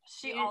forget,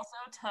 she also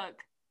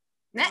took.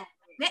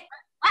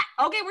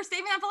 Okay, we're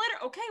saving that for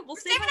later. Okay, we'll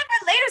save it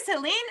for later,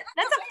 Celine.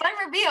 That's a fun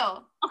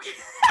reveal. Okay.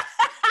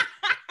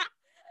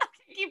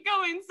 Okay, keep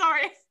going.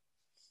 Sorry.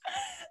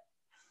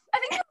 I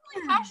think you're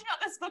really passionate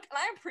about this book, and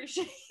I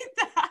appreciate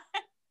that.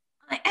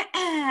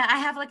 I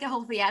have like a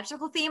whole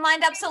theatrical theme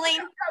lined up, Celine.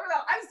 Go.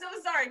 I'm so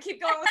sorry.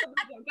 Keep going with the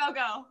book.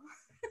 Go.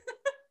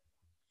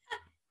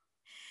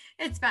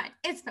 It's fine.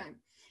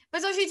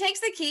 But so she takes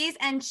the keys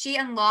and she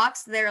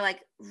unlocks their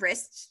like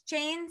wrist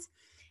chains.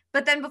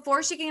 But then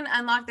before she can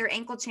unlock their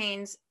ankle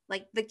chains,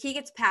 like the key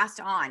gets passed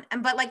on.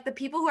 And but like the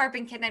people who are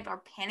being kidnapped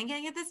are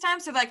panicking at this time.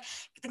 So like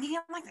the key,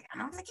 I'm like, I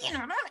don't have the key.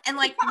 And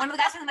like one of the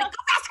guys is like, go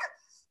faster.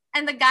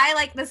 And the guy,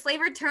 like the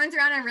slaver turns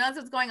around and realizes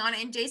what's going on.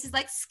 And Jace is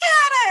like,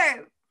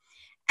 scatter.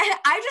 And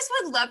I just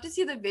would love to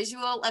see the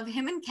visual of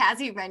him and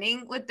Cassie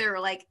running with their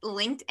like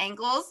linked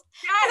ankles.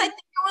 I think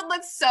it would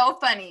look so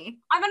funny.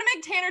 I'm gonna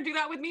make Tanner do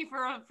that with me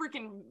for a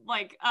freaking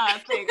like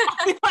thing.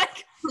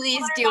 Like,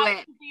 please do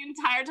it. The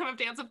entire time of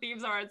Dance of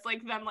Thieves are it's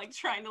like them like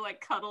trying to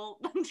like cuddle,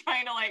 them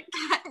trying to like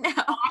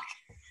no.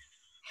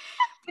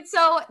 But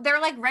so they're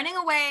like running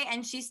away,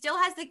 and she still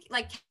has the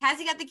like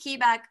Cassie got the key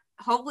back,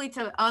 hopefully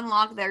to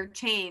unlock their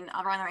chain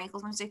around their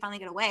ankles once they finally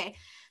get away.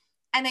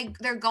 And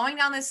they're going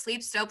down this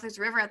steep slope. There's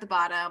a river at the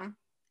bottom.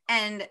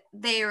 And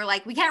they're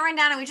like, we can't run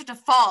down and we just have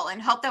to fall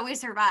and hope that we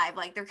survive.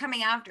 Like, they're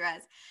coming after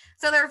us.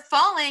 So they're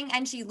falling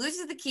and she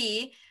loses the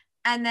key.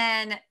 And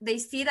then they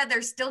see that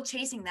they're still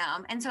chasing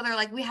them. And so they're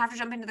like, we have to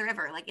jump into the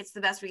river. Like, it's the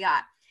best we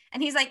got.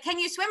 And he's like, can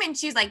you swim? And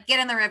she's like,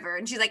 get in the river.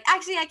 And she's like,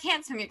 actually, I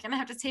can't swim. You're going to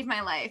have to save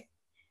my life.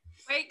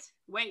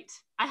 Wait.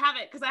 I have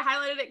it because I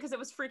highlighted it because it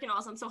was freaking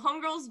awesome. So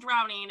Homegirl's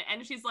drowning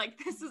and she's like,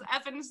 this is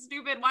effing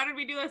stupid. Why did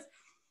we do this?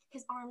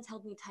 His arms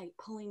held me tight,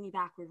 pulling me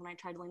backward when I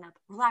tried to lean up.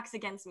 Relax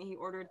against me, he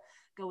ordered.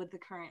 Go with the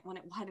current. When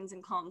it widens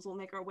and calms, we'll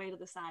make our way to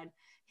the side.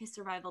 His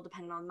survival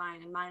depended on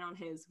mine and mine on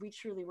his. We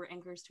truly were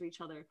anchors to each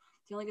other.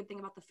 The only good thing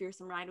about the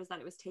fearsome ride was that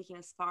it was taking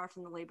us far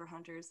from the labor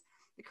hunters.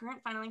 The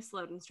current finally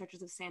slowed and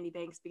stretches of sandy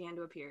banks began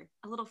to appear.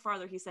 A little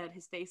farther, he said,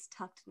 his face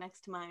tucked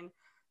next to mine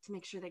to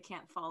make sure they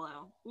can't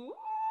follow. Ooh.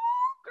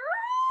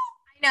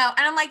 No,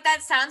 and I'm like,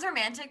 that sounds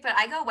romantic, but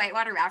I go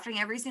whitewater rafting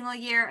every single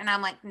year, and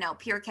I'm like, no,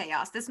 pure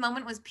chaos. This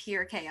moment was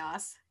pure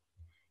chaos.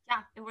 Yeah,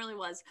 it really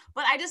was.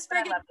 But I just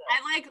freaking,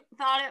 I like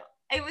thought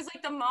it was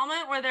like the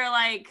moment where they're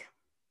like,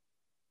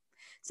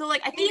 so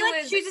like I think he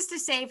like chooses to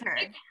save her.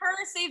 Like,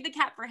 her save the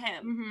cat for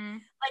him. Mm-hmm.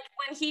 Like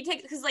when he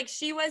takes, because like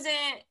she was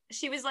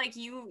like,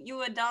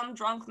 you a dumb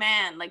drunk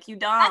man, like you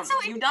dumb. That's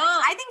so you dumb.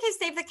 I think his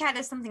save the cat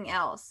is something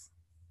else.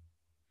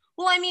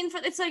 Well, I mean,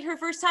 it's like her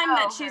first time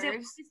that she's able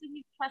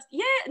to trust.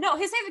 Yeah, no,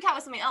 his save the cat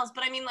was something else.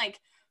 But I mean, like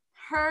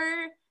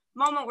her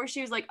moment where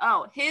she was like,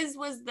 oh, his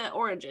was the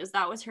oranges.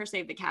 That was her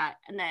save the cat.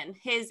 And then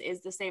his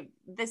is the save.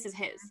 This is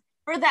his.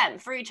 For them,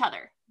 for each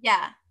other.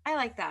 Yeah, I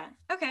like that.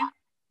 Okay.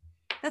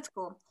 That's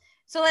cool.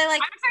 So they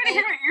like. I'm excited to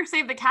hear what your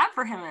save the cat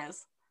for him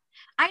is.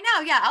 I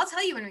know. Yeah, I'll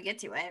tell you when we get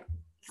to it.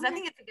 Because I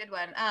think it's a good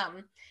one.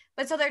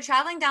 But so they're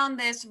traveling down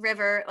this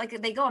river,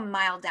 like they go a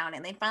mile down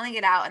and they finally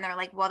get out and they're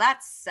like, well,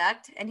 that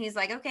sucked. And he's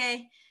like,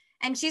 okay.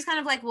 And she's kind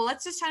of like, well,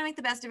 let's just try to make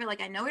the best of it.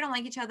 Like, I know we don't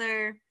like each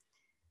other.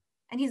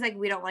 And he's like,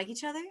 we don't like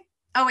each other?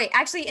 Oh, wait,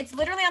 actually, it's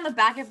literally on the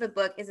back of the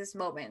book is this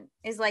moment.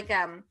 Is like,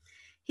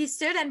 he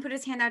stood and put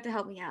his hand out to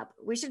help me up.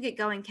 We should get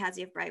going,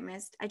 Cassie of Bright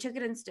Mist. I took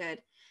it and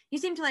stood. You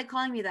seem to like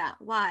calling me that.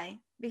 Why?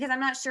 Because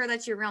I'm not sure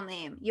that's your real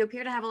name. You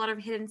appear to have a lot of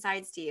hidden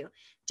sides to you.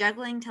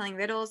 Juggling, telling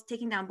riddles,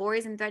 taking down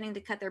boys, and threatening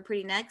to cut their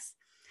pretty necks.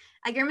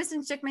 I grimaced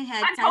and shook my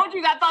head. I told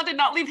you that thought did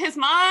not leave his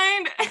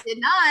mind. It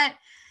did not.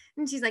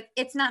 And she's like,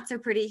 it's not so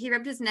pretty. He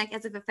rubbed his neck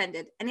as if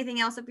offended.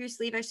 Anything else up your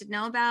sleeve I should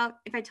know about?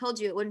 If I told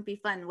you, it wouldn't be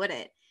fun, would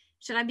it?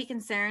 Should I be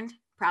concerned?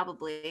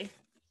 Probably.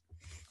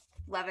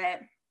 Love it.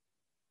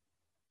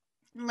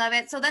 Love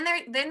it. So then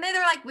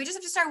they're like, we just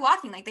have to start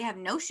walking. Like they have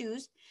no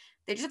shoes.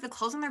 They just have the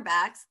clothes on their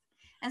backs.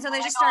 And so they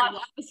just start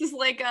walking. This is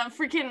like a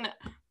freaking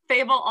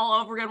Fable all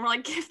over again. We're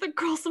like, give the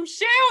girl some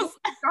shoes.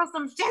 Girl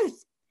some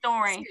shoes. Don't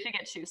worry. She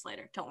gets shoes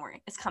later. Don't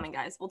worry. It's coming,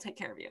 guys. We'll take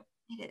care of you.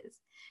 It is.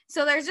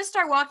 So they just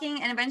start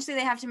walking and eventually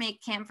they have to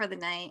make camp for the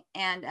night.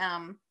 And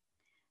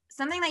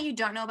something that you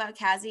don't know about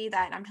Cassie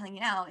that I'm telling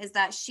you now is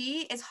that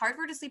she is hard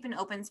for her to sleep in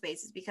open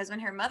spaces because when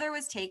her mother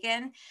was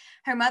taken,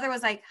 her mother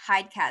was like,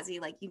 hide Cassie,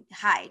 like you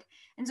hide.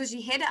 And so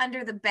she hid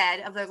under the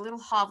bed of their little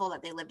hovel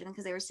that they lived in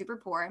because they were super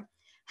poor,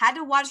 had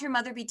to watch her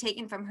mother be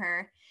taken from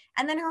her.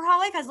 And then her whole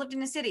life has lived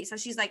in a city. So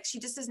she's like, she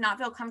just does not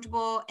feel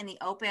comfortable in the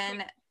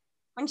open.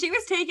 When she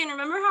was taken,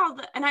 remember how,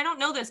 and I don't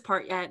know this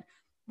part yet,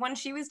 when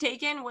she was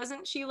taken,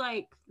 wasn't she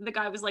like, the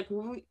guy was like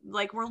we're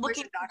looking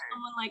for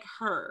someone like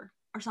her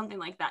or something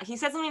like that. He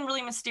said something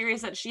really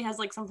mysterious that she has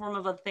like some form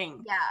of a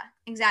thing. Yeah,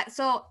 exactly.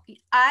 So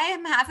I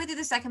am halfway through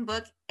the second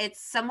book.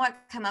 It's somewhat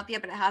come up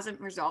yet, but it hasn't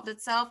resolved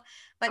itself.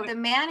 But the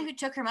man who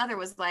took her mother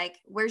was like,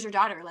 where's your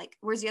daughter? Like,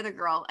 where's the other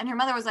girl? And her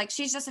mother was like,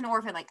 she's just an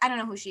orphan. Like, I don't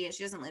know who she is.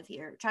 She doesn't live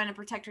here. Trying to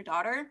protect her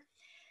daughter.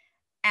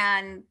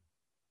 And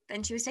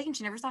then she was taken.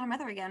 She never saw her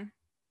mother again.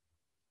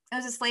 It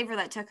was a slaver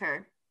that took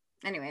her.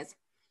 Anyways.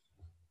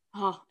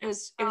 Oh, it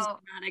was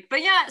dramatic.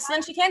 But yeah, so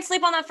then she can't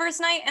sleep on that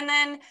first night, and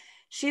then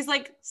she's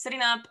like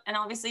sitting up, and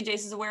obviously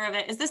Jace is aware of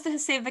it. Is this the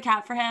save the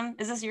cat for him?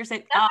 Is this your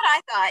save? That's what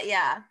I thought,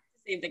 yeah.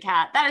 Save the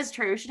cat. That is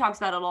true. She talks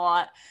about it a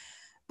lot.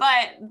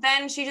 But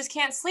then she just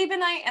can't sleep at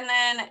night, and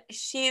then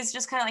she's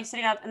just kind of like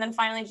sitting up, and then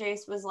finally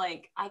Jace was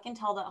like, I can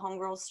tell that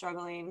homegirl's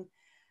struggling.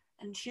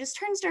 And she just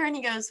turns to her and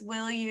he goes,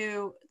 will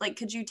you, like,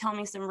 could you tell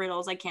me some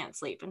riddles? I can't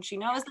sleep. And she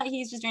knows that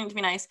he's just doing it to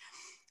be nice.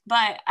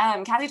 But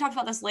Kathy talked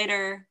about this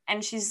later,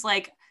 and she's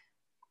like,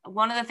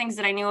 one of the things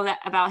that I knew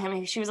about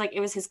him, she was like, it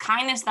was his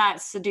kindness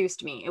that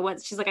seduced me.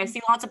 She's like, I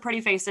see lots of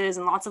pretty faces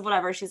and lots of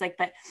whatever. She's like,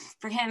 but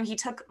for him, he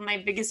took my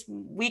biggest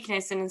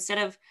weakness, and instead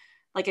of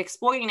like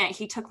exploiting it,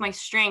 he took my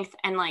strength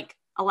and like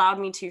allowed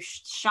me to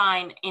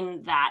shine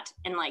in that.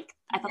 And like,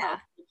 I thought that was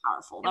really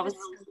powerful. That was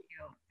really so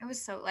cute. It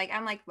was so like,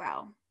 I'm like,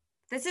 wow.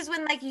 This is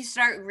when like you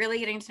start really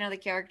getting to know the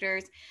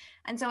characters.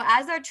 And so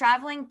as they're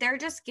traveling, they're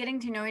just getting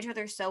to know each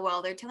other so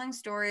well. They're telling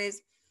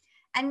stories.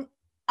 And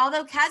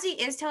although Kazi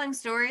is telling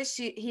stories,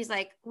 he's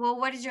like, well,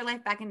 what is your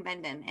life back in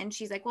Bendon? And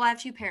she's like, well, I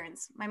have two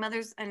parents. My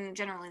mother's and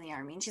general in the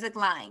army. And she's like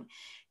lying.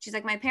 She's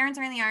like, my parents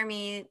are in the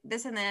army,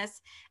 this and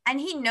this. And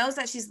he knows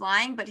that she's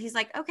lying, but he's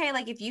like, okay,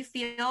 like if you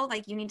feel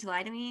like you need to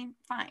lie to me,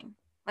 fine.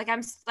 Like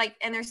I'm like,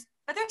 but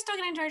they're still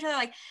getting to know each other.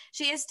 Like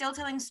she is still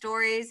telling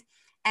stories.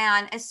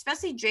 And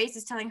especially Jace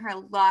is telling her a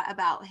lot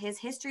about his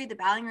history, the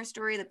Ballinger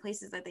story, the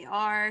places that they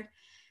are.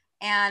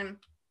 And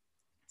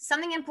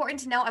something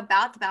important to know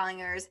about the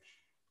Ballingers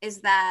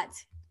is that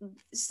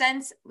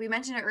since we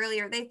mentioned it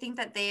earlier, they think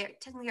that they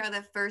technically are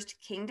the first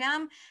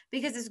kingdom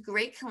because this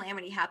great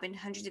calamity happened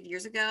hundreds of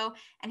years ago.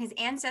 And his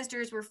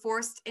ancestors were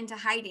forced into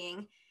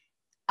hiding,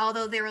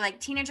 although they were like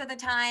teenage at the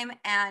time.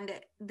 And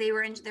they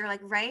were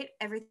like, write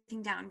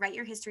everything down, write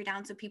your history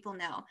down so people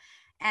know.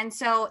 And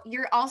so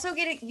you're also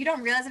you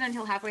don't realize it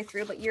until halfway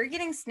through, but you're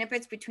getting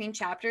snippets between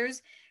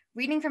chapters,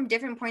 reading from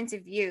different points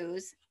of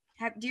views.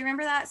 Do you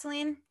remember that,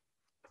 Celine?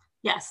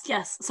 Yes.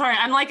 Sorry,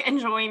 I'm like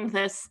enjoying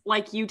this,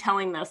 like you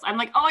telling this. I'm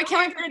like, oh, I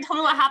can't wait for you to tell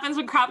me what happens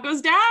when crap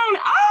goes down.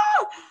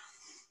 Ah!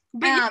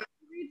 But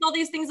all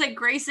these things like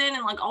Grayson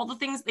and like all the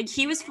things, like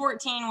he was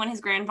 14 when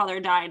his grandfather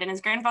died, and his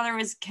grandfather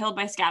was killed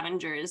by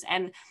scavengers,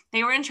 and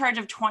they were in charge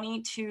of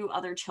 22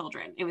 other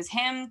children. It was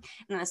him and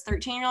then this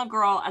 13-year-old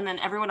girl, and then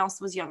everyone else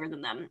was younger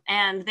than them.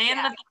 And they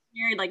ended up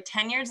getting married like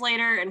 10 years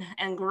later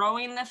and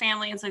growing the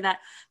family and stuff like that.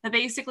 But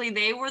basically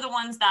they were the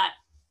ones that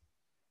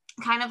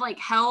kind of like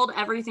held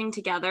everything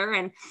together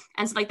and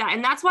stuff like that.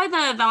 And that's why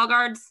the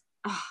Valguards,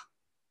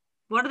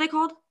 what are they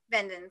called?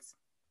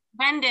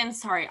 Vendons,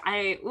 sorry.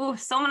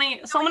 So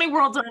many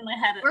worlds are in my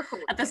head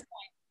at this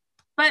point.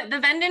 But the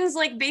Vendons,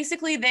 like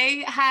basically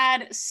they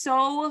had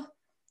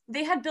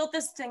built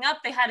this thing up.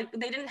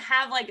 They didn't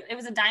have like, it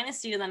was a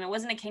dynasty to them. It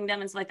wasn't a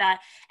kingdom and stuff like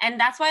that. And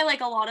that's why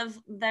like a lot of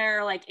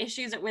their like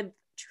issues with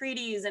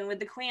treaties and with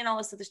the queen and all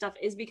this other stuff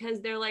is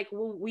because they're like,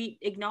 well, we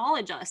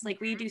acknowledge us,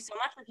 like we do so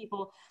much for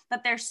people,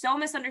 but they're so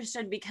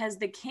misunderstood because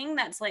the king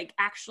that's like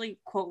actually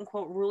quote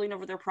unquote ruling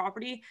over their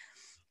property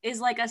is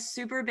like a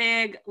super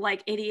big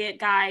like idiot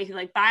guy who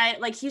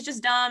like he's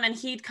just dumb, and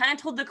he kind of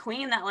told the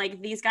queen that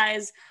like these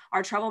guys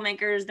are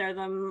troublemakers, they're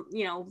the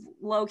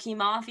low-key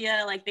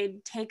mafia, like they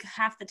take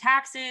half the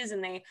taxes,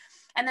 and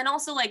then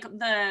also like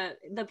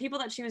the people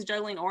that she was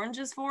juggling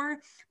oranges for,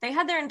 they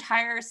had their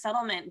entire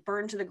settlement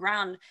burned to the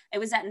ground. It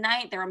was at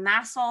night, there were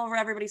masks all over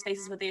everybody's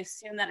faces, but they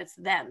assume that it's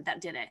them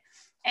that did it.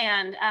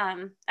 And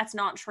that's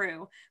not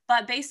true.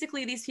 But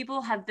basically these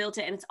people have built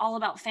it, and it's all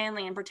about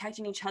family and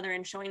protecting each other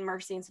and showing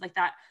mercy and stuff like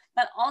that.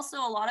 But also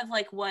a lot of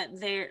like what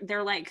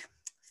they're like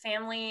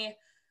family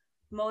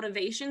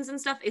motivations and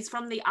stuff is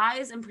from the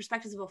eyes and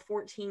perspectives of a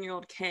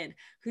 14-year-old kid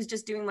who's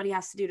just doing what he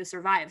has to do to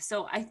survive.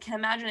 So I can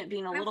imagine it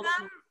being a little bit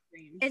more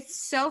extreme. It's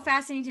so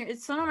fascinating.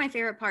 It's one of my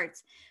favorite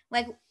parts.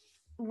 Like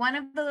one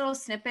of the little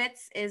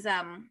snippets is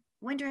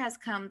winter has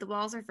come, the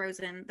walls are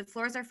frozen, the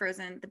floors are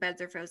frozen, the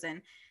beds are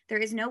frozen. There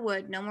is no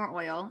wood, no more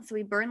oil, so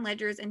we burn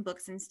ledgers and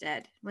books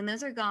instead. When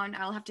those are gone,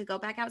 I'll have to go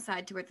back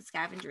outside to where the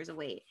scavengers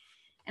await.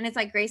 And it's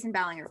like Grayson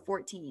Ballinger,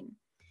 14.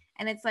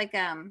 And it's like,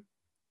 then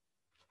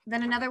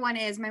another one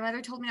is, my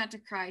mother told me not to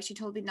cry. She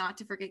told me not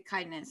to forget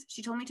kindness.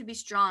 She told me to be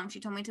strong. She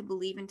told me to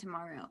believe in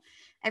tomorrow.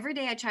 Every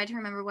day I tried to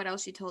remember what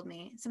else she told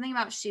me. Something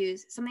about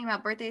shoes, something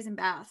about birthdays and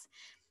baths.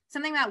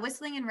 Something about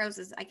whistling and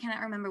roses. I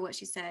cannot remember what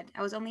she said.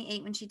 I was only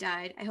 8 when she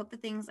died. I hope the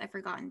things I've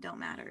forgotten don't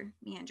matter.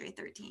 Me, Andre,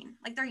 13.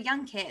 Like, they're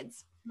young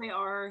kids. They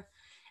are.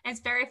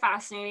 It's very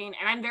fascinating,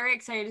 and I'm very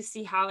excited to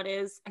see how it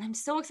is. And I'm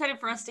so excited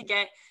for us to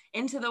get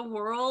into the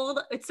world.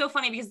 It's so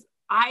funny because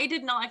I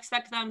did not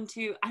expect them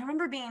to. I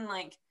remember being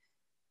like,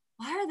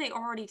 why are they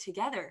already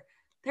together?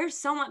 There's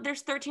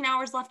 13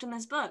 hours left in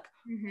this book.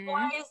 Mm-hmm.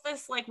 Why is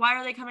this like, why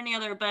are they coming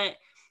together? But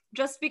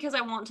just because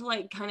I want to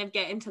like kind of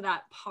get into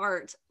that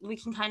part, we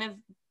can kind of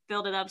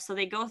build it up. So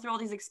they go through all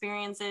these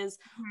experiences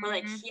where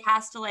like he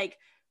has to like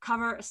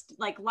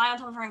lie on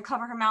top of her and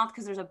cover her mouth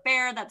because there's a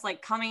bear that's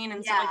like coming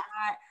and stuff like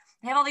that.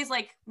 They have all these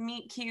like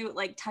meet cute,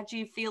 like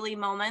touchy feely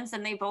moments,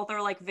 and they both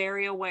are like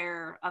very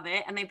aware of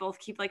it, and they both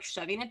keep like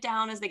shoving it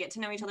down as they get to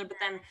know each other. But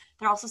then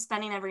they're also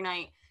spending every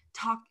day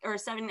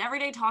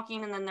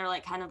talking, and then they're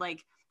like kind of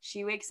like,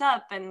 she wakes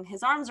up and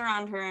his arms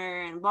around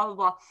her and blah blah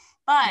blah.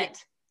 But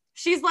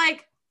she's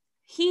like,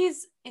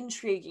 he's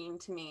intriguing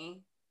to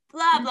me,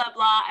 blah blah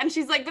blah, and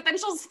she's like, but then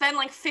she'll spend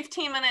like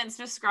 15 minutes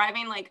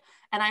describing like,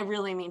 and I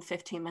really mean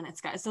 15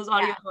 minutes, guys. Those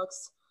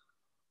audiobooks.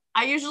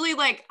 I usually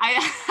like,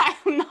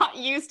 I'm not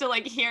used to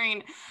like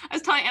hearing, I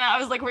was telling Anna, I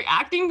was like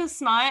reacting to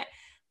smut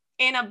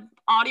in a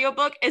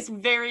audiobook is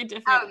very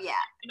different. Oh yeah,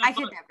 in a I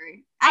could book. never.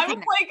 I was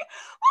like,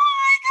 oh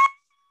my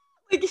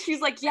god! Like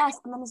she's like, yes,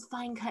 and then his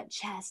fine cut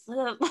chest.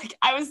 Like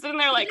I was sitting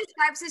there like, he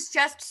describes his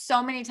chest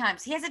so many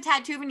times. He has a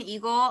tattoo of an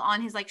eagle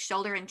on his like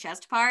shoulder and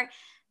chest part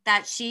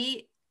that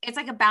it's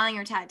like a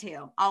Ballinger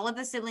tattoo. All of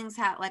the siblings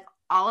have, like,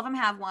 all of them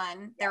have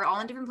one. They're all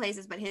in different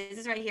places, but his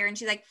is right here. And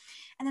she's like,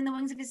 and then the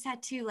wings of his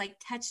tattoo like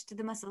touched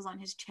the muscles on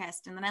his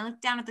chest. And then I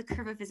looked down at the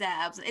curve of his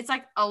abs. It's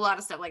like a lot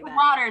of stuff like that.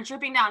 Water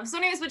dripping down. So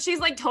anyways, but she's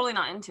like totally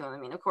not into him. I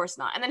mean, of course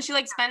not. And then she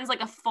like spends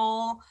like a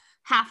full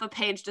half a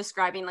page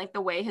describing like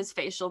the way his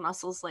facial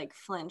muscles like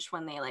flinch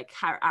when they like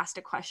asked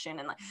a question,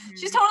 and like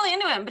she's totally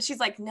into him, but she's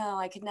like, no,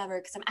 I could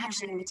never, because I'm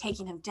actually gonna be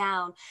taking him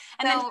down.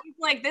 And then she's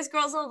like, this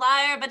girl's a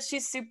liar, but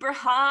she's super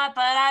hot,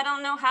 but I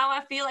don't know how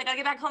I feel. Like I'll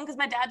get back home because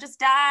my dad just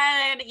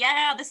died.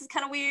 Yeah, this is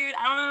kind of weird.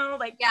 I don't know.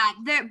 Like, yeah,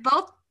 they're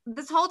both,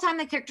 this whole time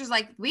the characters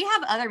like, we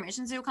have other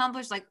missions to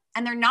accomplish, like,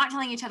 and they're not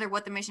telling each other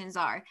what the missions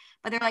are,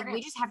 but they're like,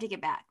 we just have to get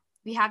back.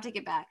 We have to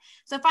get back.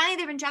 So finally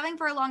they've been traveling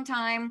for a long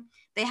time.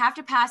 They have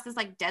to pass this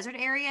like desert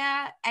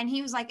area. And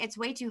he was like, it's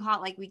way too hot.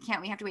 Like we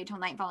have to wait till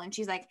nightfall. And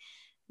she's like,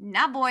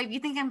 nah, boy, if you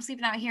think I'm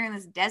sleeping out here in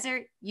this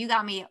desert, you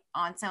got me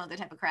on some other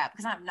type of crap.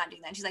 Because I'm not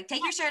doing that. And she's like,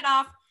 take your shirt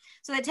off.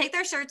 So they take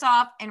their shirts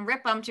off and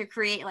rip them to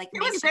create like. He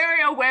was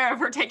very aware of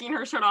her taking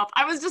her shirt off.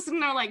 I was just in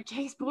there like,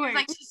 Jace, boy.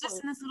 Like, she's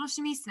just in this little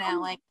chemise now.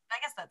 Like, I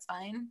guess that's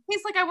fine.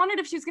 He's like, I wondered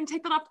if she was going to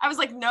take that off. I was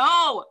like,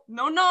 no,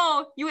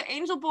 you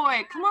angel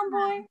boy. Come on,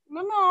 boy.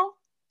 No.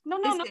 No.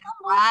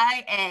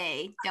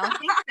 YA. Don't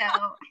think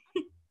so.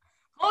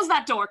 Close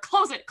that door.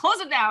 Close it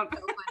down. So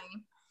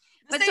funny.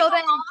 But so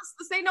then,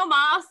 this ain't no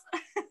mas.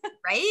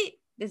 Right?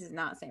 This is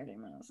not Saturday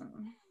Mouse.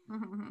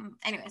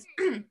 Anyways.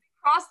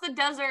 Cross the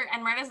desert,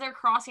 and right as they're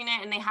crossing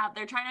it and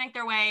they're trying to make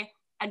their way,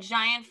 a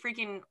giant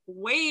freaking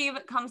wave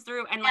comes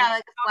through and like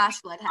a flash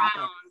flood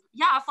happens.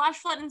 Yeah, a flash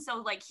flood. And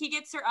so like he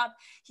gets her up,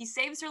 he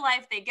saves her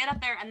life, they get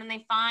up there, and then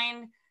they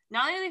find,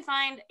 not only do they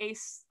find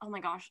oh my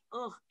gosh,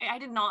 I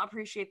did not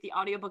appreciate the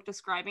audiobook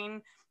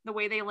describing the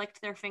way they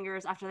licked their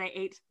fingers after they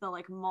ate the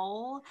like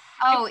mole.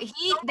 Oh,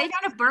 they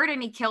found a bird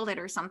and he killed it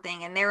or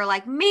something, and they were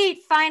like, meat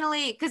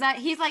finally, because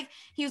he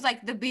was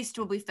like, the beast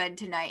will be fed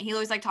tonight. He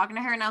was like talking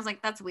to her, and I was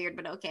like, that's weird,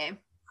 but okay.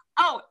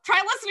 Oh,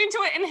 try listening to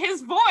it in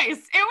his voice.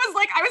 It was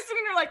like, I was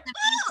sitting there like,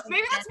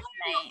 maybe that's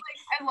why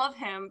I love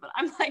him, but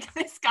I'm like,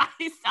 this guy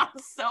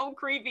sounds so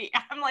creepy.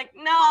 I'm like,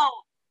 no.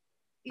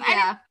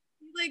 Yeah.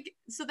 Like,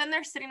 so then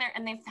they're sitting there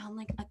and they found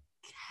like a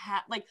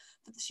cat, like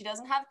she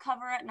doesn't have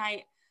cover at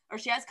night, or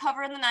she has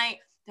cover in the night.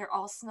 They're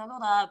all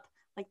snuggled up.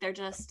 Like they're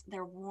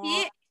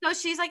warm. So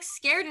she's like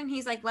scared, and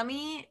he's like, let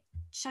me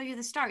show you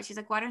the stars. She's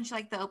like, why don't you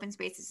like the open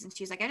spaces? And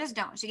she's like, I just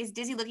don't. She gets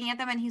dizzy looking at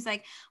them, and he's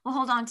like, well,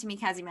 hold on to me,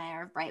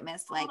 Casimir of Bright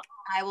Mist. Like,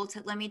 I will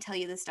let me tell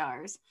you the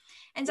stars.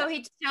 And so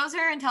he shows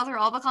her and tells her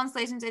all the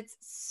constellations. It's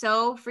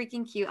so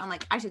freaking cute. I'm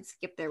like, I should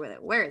skip there with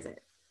it. Where is it?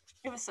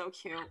 It was so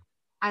cute.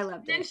 I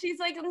loved it. And she's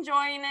like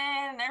enjoying it,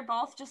 and they're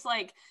both just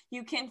like,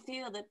 you can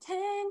feel the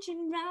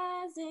tension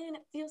rising.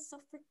 It feels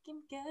so freaking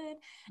good.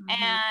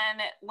 Mm-hmm.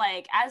 And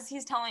like, as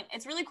he's telling,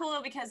 it's really cool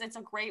though, because it's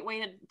a great way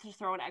to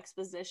throw an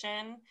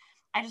exposition.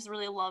 I just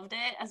really loved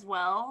it as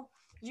well.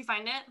 Did you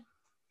find it?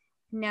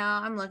 No,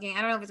 I'm looking.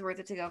 I don't know if it's worth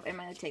it to go. It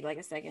might take like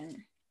a second.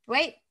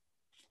 Wait,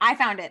 I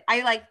found it.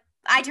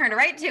 I turned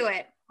right to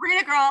it. Read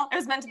it, girl. It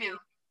was meant to be.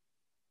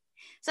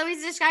 So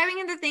he's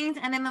describing the things,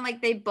 and then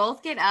like they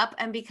both get up,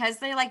 and because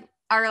they like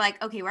are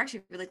like, okay, we're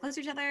actually really close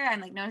to each other.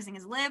 I'm like noticing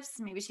his lips.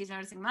 Maybe she's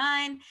noticing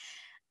mine.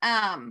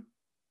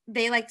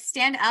 They like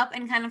stand up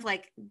and kind of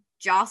like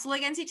jostle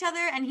against each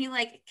other, and he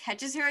like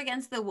catches her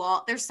against the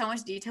wall. There's so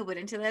much detail put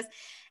into this,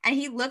 and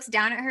he looks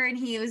down at her, and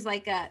he was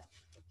like,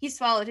 he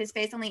swallowed, his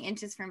face only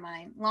inches from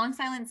mine. Long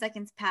silent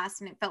seconds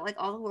passed, and it felt like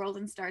all the world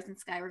and stars and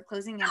sky were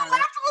closing in.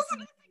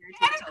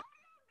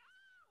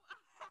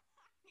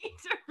 Need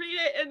to read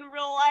it in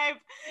real life.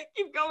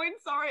 Keep going,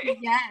 sorry.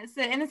 Yes,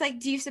 and it's like,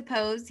 do you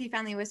suppose, he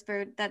finally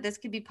whispered, that this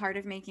could be part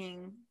of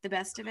making the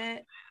best of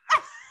it?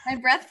 My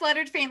breath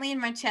fluttered faintly in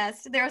my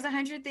chest. There was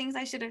 100 things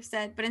I should have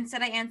said, but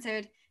instead I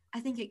answered, I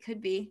think it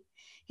could be.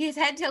 His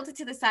head tilted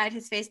to the side,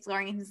 his face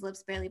glowing, and his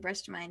lips barely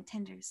brushed mine,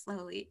 tender,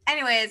 slowly.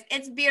 Anyways,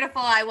 it's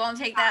beautiful. I won't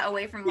take that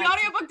away from the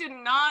audiobook did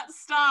not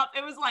stop.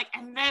 It was like,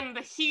 and then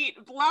the heat,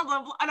 blah,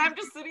 blah, blah. And I'm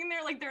just sitting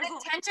there like there's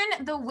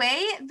tension. The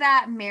way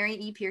that Mary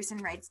E. Pearson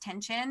writes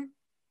tension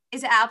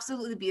is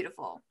absolutely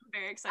beautiful.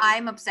 Very excited.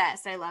 I'm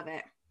obsessed. I love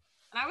it.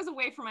 And I was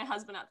away from my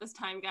husband at this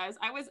time, guys.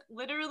 I was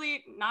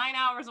literally 9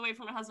 hours away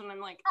from my husband. I'm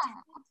like,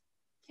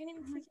 can't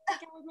even freaking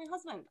get out with my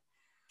husband.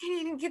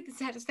 Can't even get the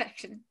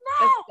satisfaction.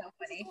 No. That's so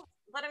funny.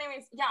 But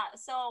anyways, yeah,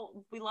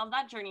 so we love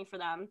that journey for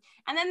them.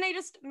 And then they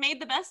just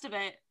made the best of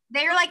it.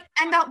 They're like,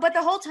 but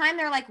the whole time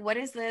they're like, what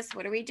is this?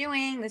 What are we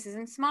doing? This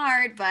isn't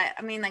smart, but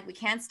I mean, like, we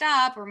can't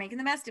stop. We're making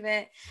the best of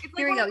it. It's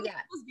Here like we go.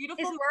 Yeah. Those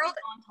beautiful world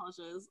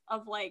montages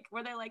of like,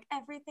 where they're like,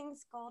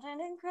 everything's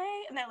golden and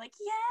great. And they're like,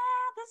 yeah,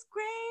 that's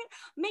great.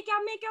 Make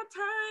out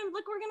time.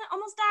 Look, we're going to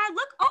almost die.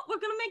 Look,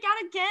 we're going to make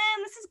out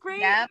again. This is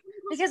great. Yeah.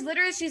 Because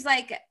literally she's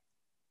like,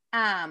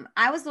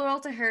 I was loyal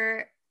to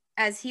her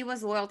as he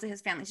was loyal to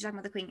his family. She's talking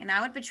about the queen. And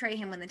I would betray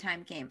him when the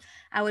time came.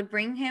 I would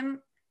bring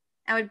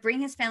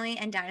his family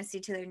and dynasty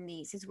to their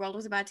knees. His world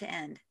was about to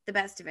end. The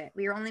best of it.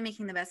 We are only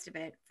making the best of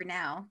it for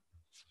now.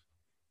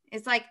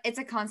 It's like, it's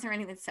a constant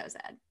writing that's so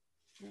sad.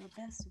 The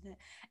best of it.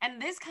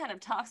 And this kind of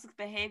toxic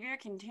behavior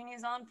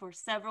continues on for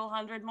several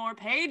hundred more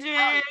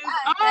pages.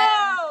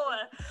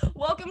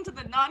 Welcome to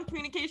the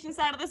non-communication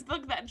side of this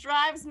book that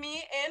drives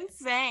me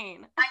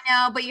insane. I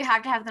know, but you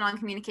have to have the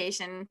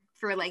non-communication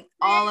for like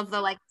all of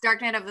the like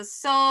Dark Night of the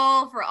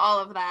Soul, for all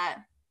of that.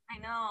 I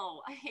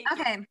know. I hate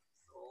Okay.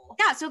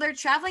 Yeah, so they're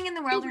traveling in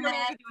the wilderness.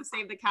 We do a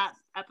Save the Cat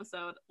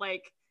episode.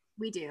 Like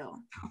we do.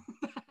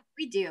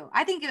 We do.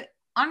 I think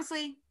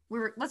honestly,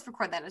 let's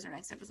record that as our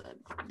next episode.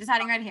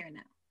 Deciding right here and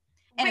now.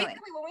 Anyway,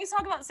 basically, when we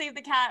talk about Save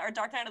the Cat or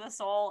Dark Night of the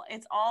Soul,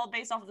 it's all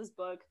based off of this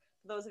book.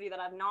 For those of you that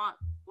have not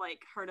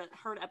like heard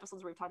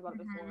episodes where we've talked about it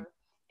before,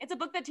 it's a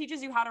book that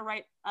teaches you how to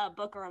write a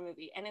book or a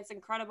movie, and it's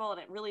incredible, and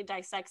it really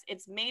dissects.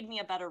 It's made me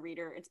a better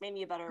reader. It's made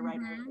me a better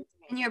writer.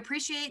 And you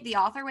appreciate the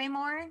author way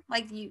more,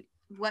 like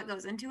what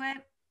goes into it.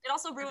 It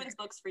also ruins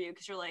books for you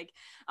because you're like,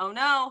 oh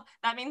no,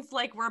 that means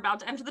like we're about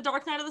to enter the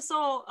Dark Night of the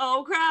Soul.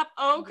 Oh crap.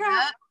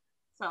 Yep.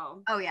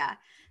 So. Oh yeah.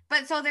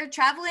 But so they're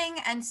traveling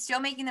and still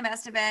making the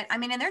best of it. I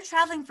mean, and they're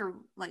traveling for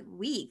like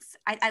weeks,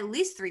 at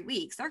least 3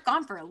 weeks. They're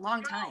gone for a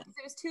long time.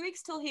 It was 2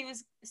 weeks till he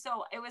was,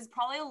 so it was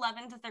probably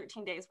 11 to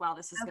 13 days. Wow,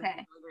 this is going to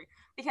be really,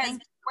 because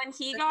when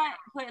he got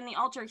put in the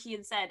altar, he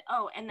had said,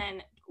 oh, and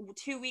then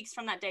 2 weeks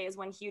from that day is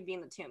when he would be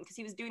in the tomb, because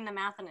he was doing the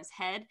math in his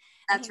head.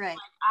 That's right. Like,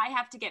 I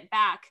have to get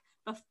back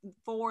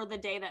before the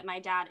day that my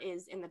dad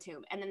is in the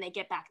tomb. And then they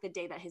get back the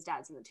day that his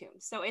dad's in the tomb.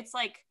 So it's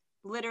like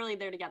literally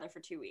they're together for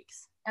 2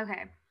 weeks.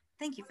 Okay.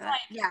 Thank you for that.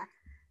 Yeah.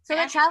 So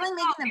they're traveling,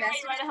 making the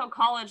best of it. Idaho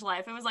college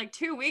life. It was like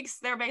 2 weeks.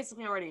 They're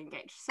basically already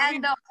engaged. So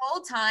and the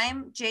whole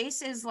time,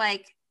 Jace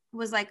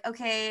was like,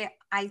 okay,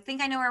 I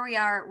think I know where we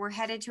are. We're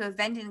headed to a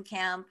Venden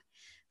camp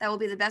that will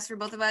be the best for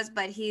both of us.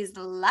 But he's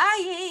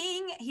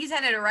lying. He's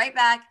headed right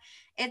back.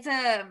 It's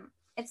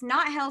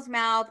not Hell's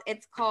Mouth.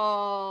 It's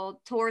called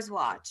Tor's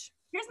Watch.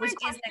 Here's my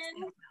question: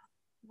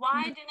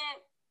 why didn't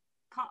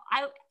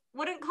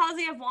wouldn't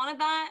Kazi have wanted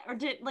that, or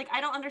I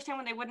don't understand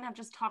when they wouldn't have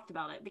just talked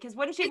about it, because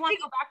wouldn't she want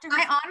to go back to her?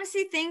 I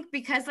honestly think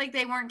because like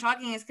they weren't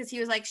talking is because he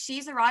was like,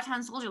 she's a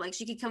Rattan soldier, like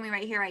she could kill me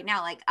right here, right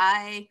now. Like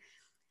I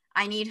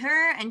need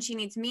her and she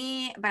needs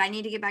me, but I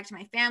need to get back to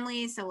my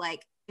family. So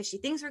like if she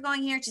thinks we're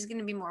going here, she's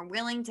gonna be more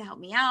willing to help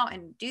me out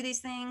and do these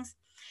things.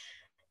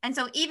 And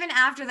so even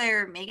after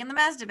they're making the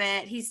best of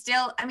it,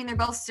 they're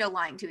both still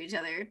lying to each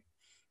other.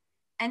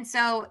 And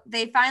so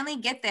they finally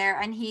get there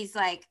and he's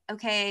like,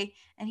 okay.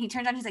 And he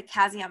turns on, he's like,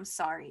 Kazi, I'm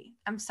sorry.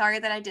 I'm sorry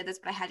that I did this,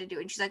 but I had to do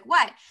it. And she's like,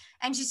 what?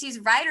 And she sees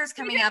riders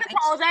coming up. And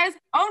apologize.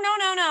 Oh,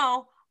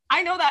 no.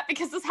 I know that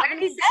because this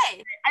happened. What did he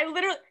say?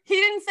 He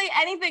didn't say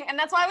anything. And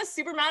that's why I was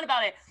super mad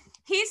about it.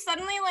 He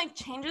suddenly like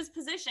changes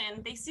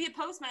position. They see a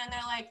postman and they're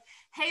like,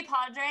 hey,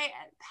 Padre,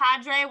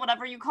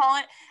 whatever you call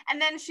it.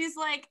 And then she's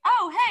like,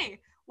 oh,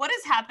 hey, what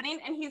is happening?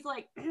 And he's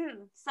like,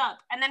 sup.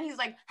 And then he's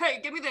like,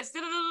 hey, give me this.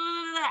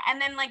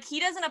 And then like he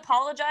doesn't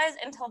apologize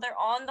until they're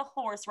on the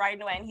horse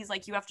riding away. And he's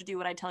like, you have to do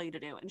what I tell you to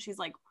do. And she's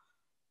like,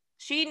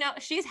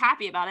 she's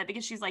happy about it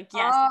because she's like,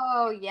 yes.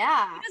 Oh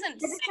yeah.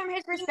 This is from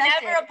his perspective.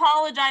 He never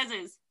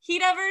apologizes. He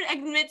never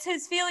admits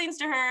his feelings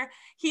to her.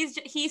 He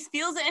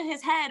feels it in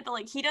his head, but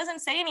like he doesn't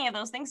say any of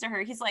those things to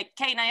her. He's like,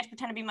 okay, now you have to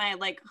pretend to be my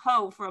like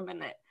hoe for a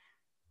minute.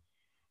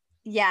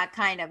 Yeah,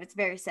 kind of. It's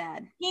very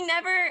sad. He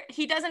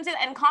doesn't say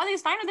that. And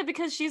Kazi's fine with it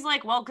because she's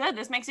like, well, good.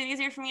 This makes it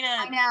easier for me to.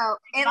 I know.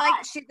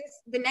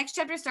 The next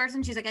chapter starts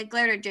and she's like, I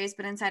glared at Jace,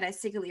 but inside I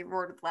secretly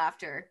roared with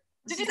laughter.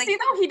 Did you see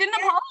though? He didn't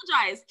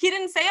apologize. He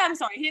didn't say I'm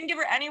sorry. He didn't give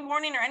her any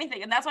warning or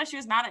anything. And that's why she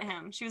was mad at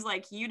him. She was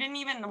like, you didn't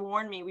even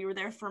warn me. We were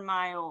there for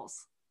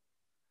miles.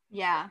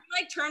 Yeah.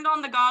 He like turned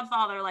on the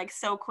Godfather like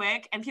so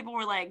quick and people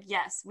were like,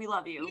 yes, we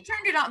love you. He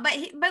turned it on. But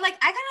like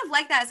I kind of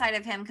like that side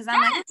of him because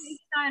I'm like, he's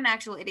not an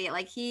actual idiot.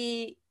 Like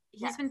he's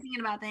been thinking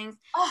about things.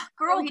 Oh,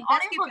 girl, the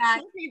audiobook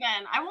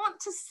then. I want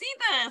to see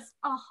this.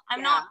 Oh,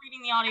 I'm not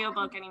reading the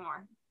audiobook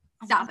anymore.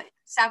 Stop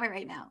it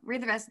right now.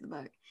 Read the rest of the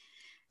book.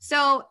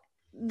 So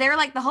they're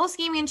like the whole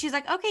scheming and she's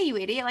like, okay, you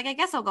idiot. Like, I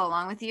guess I'll go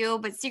along with you.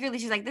 But secretly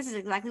she's like, this is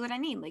exactly what I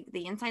need. Like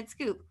the inside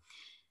scoop.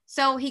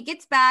 So he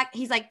gets back.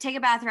 He's like, take a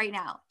bath right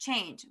now.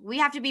 Change. We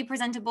have to be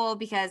presentable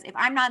because if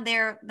I'm not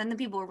there, then the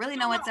people will really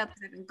know what's up.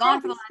 I've been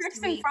gone for the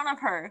last 2 weeks. In front of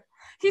her.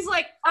 He's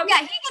like, okay. Yeah,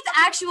 he gets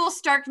actual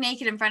stark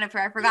naked in front of her.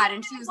 I forgot.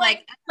 And she was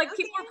like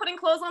people are putting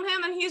clothes on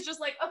him and he's just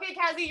like, okay,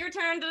 Kazi, your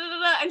turn. Da, da, da,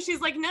 da. And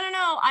she's like, no.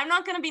 I'm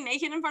not going to be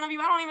naked in front of you.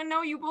 I don't even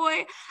know you,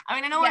 boy. I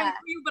mean, I know I know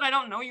you, but I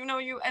don't know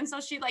you. And so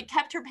she like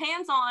kept her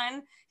pants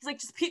on. He's like,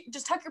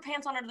 just tuck your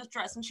pants on under this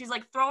dress. And she's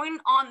like throwing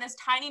on this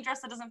tiny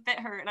dress that doesn't fit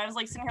her. And I was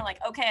like sitting here like,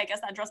 okay, I guess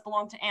that dress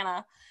belonged to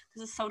Anna.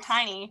 This is so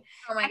tiny.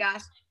 Oh my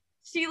gosh.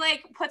 She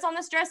like puts on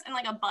this dress and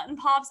like a button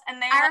pops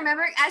and I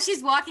remember as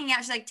she's walking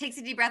out, she like takes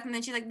a deep breath and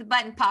then she like the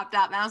button popped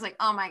up and I was like,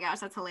 oh my gosh,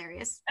 that's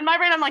hilarious. In my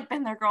brain, I'm like,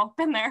 been there, girl,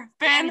 been there.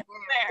 So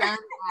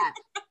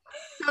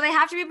they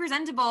have to be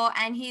presentable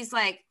and he's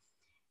like,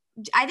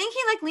 I think he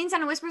like leans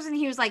down and whispers, and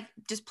he was like,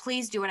 just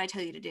please do what I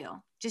tell you to do.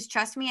 Just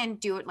trust me and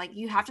do it. Like,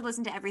 you have to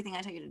listen to everything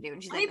I tell you to do.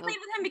 And she's They like, played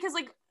with him because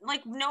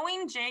like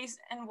knowing Jace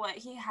and what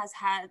he has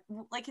had,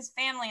 like his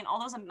family and all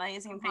those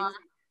amazing things,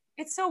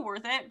 it's so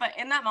worth it. But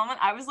in that moment,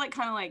 I was like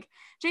kind of like,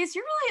 Jace,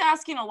 you're really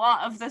asking a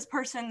lot of this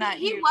person that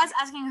he was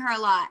asking her a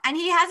lot. And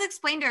he has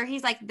explained to her,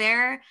 he's like,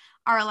 there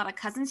are a lot of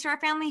cousins to our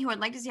family who would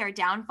like to see our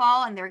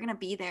downfall, and they're going to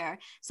be there.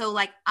 So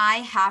like, I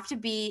have to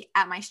be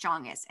at my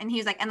strongest. And he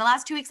was like, and the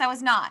last 2 weeks I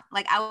was not,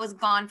 like, I was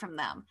gone from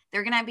them.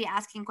 They're going to be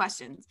asking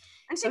questions.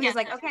 And so he's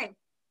like, okay.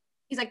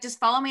 He's like, just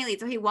follow my lead.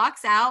 So he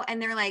walks out,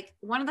 and they're like,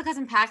 one of the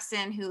cousin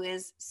Paxton, who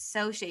is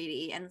so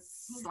shady and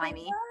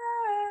slimy,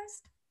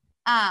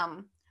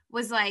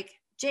 was like,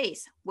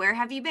 Jace, where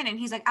have you been? And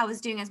he's like, I was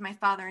doing as my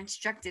father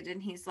instructed.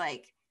 And he's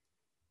like,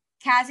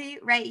 Cassie,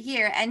 right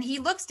here. And he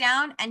looks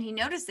down and he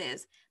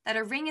notices that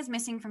a ring is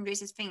missing from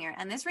Jace's finger.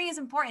 And this ring is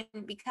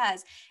important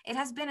because it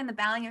has been in the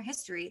Ballinger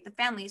history, the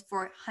families,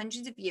 for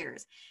hundreds of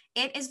years.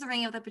 It is the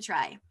ring of the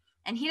Patrai.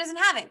 And he doesn't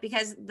have it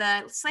because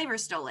the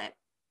slavers stole it.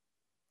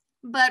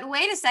 But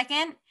wait a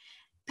second.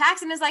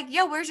 Paxton is like,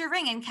 yo, where's your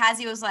ring? And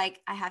Cassie was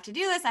like, I have to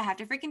do this. I have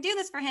to freaking do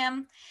this for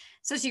him.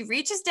 So she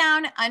reaches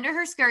down under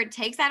her skirt,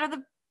 takes out of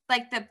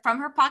from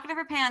her pocket of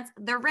her pants,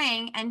 the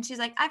ring. And she's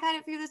like, I've had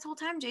it for you this whole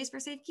time, Jace, for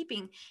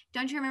safekeeping.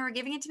 Don't you remember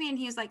giving it to me? And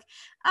he was like,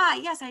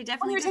 yes, I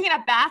definitely. We were taking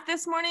a bath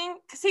this morning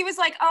because he was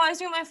like, oh, I was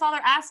doing what my father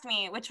asked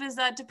me, which was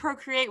to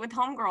procreate with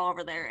homegirl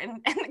over there.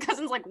 And the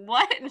cousin's like,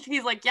 what? And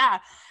he's like, yeah.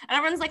 And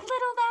everyone's like, little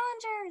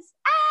Vallengers.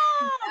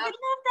 I love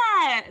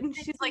that. And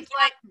she's like,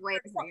 yeah,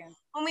 wait a second.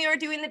 When we were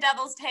doing the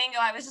devil's tango,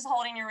 I was just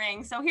holding your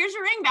ring. So here's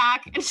your ring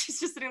back. And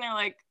she's just sitting there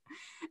like,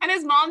 and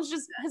his mom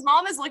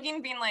is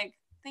looking, being like,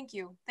 thank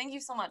you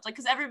so much. Like,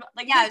 because everybody,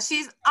 like, yeah,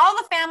 she's all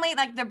the family,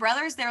 like the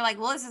brothers, they're like,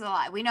 well, this is a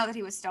lie. We know that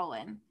he was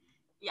stolen.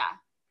 Yeah.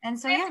 And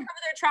so they have to cover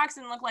their tracks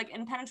and look like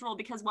impenetrable,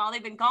 because while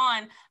they've been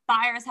gone,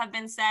 fires have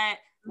been set,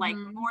 like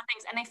more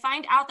things, and they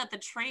find out that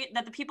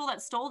the people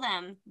that stole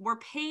them were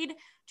paid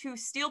to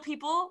steal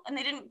people, and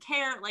they didn't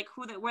care like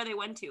where they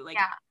went to. Like,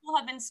 people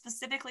have been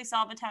specifically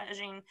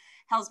sabotaging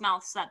Hell's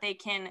Mouth so that they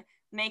can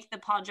make the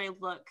Padre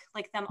look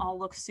like them all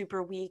look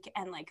super weak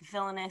and like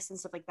villainous and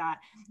stuff like that.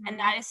 And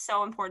that is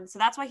so important. So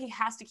that's why he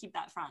has to keep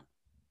that front.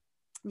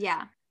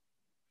 Yeah.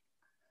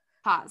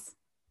 Pause.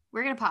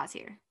 We're gonna pause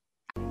here.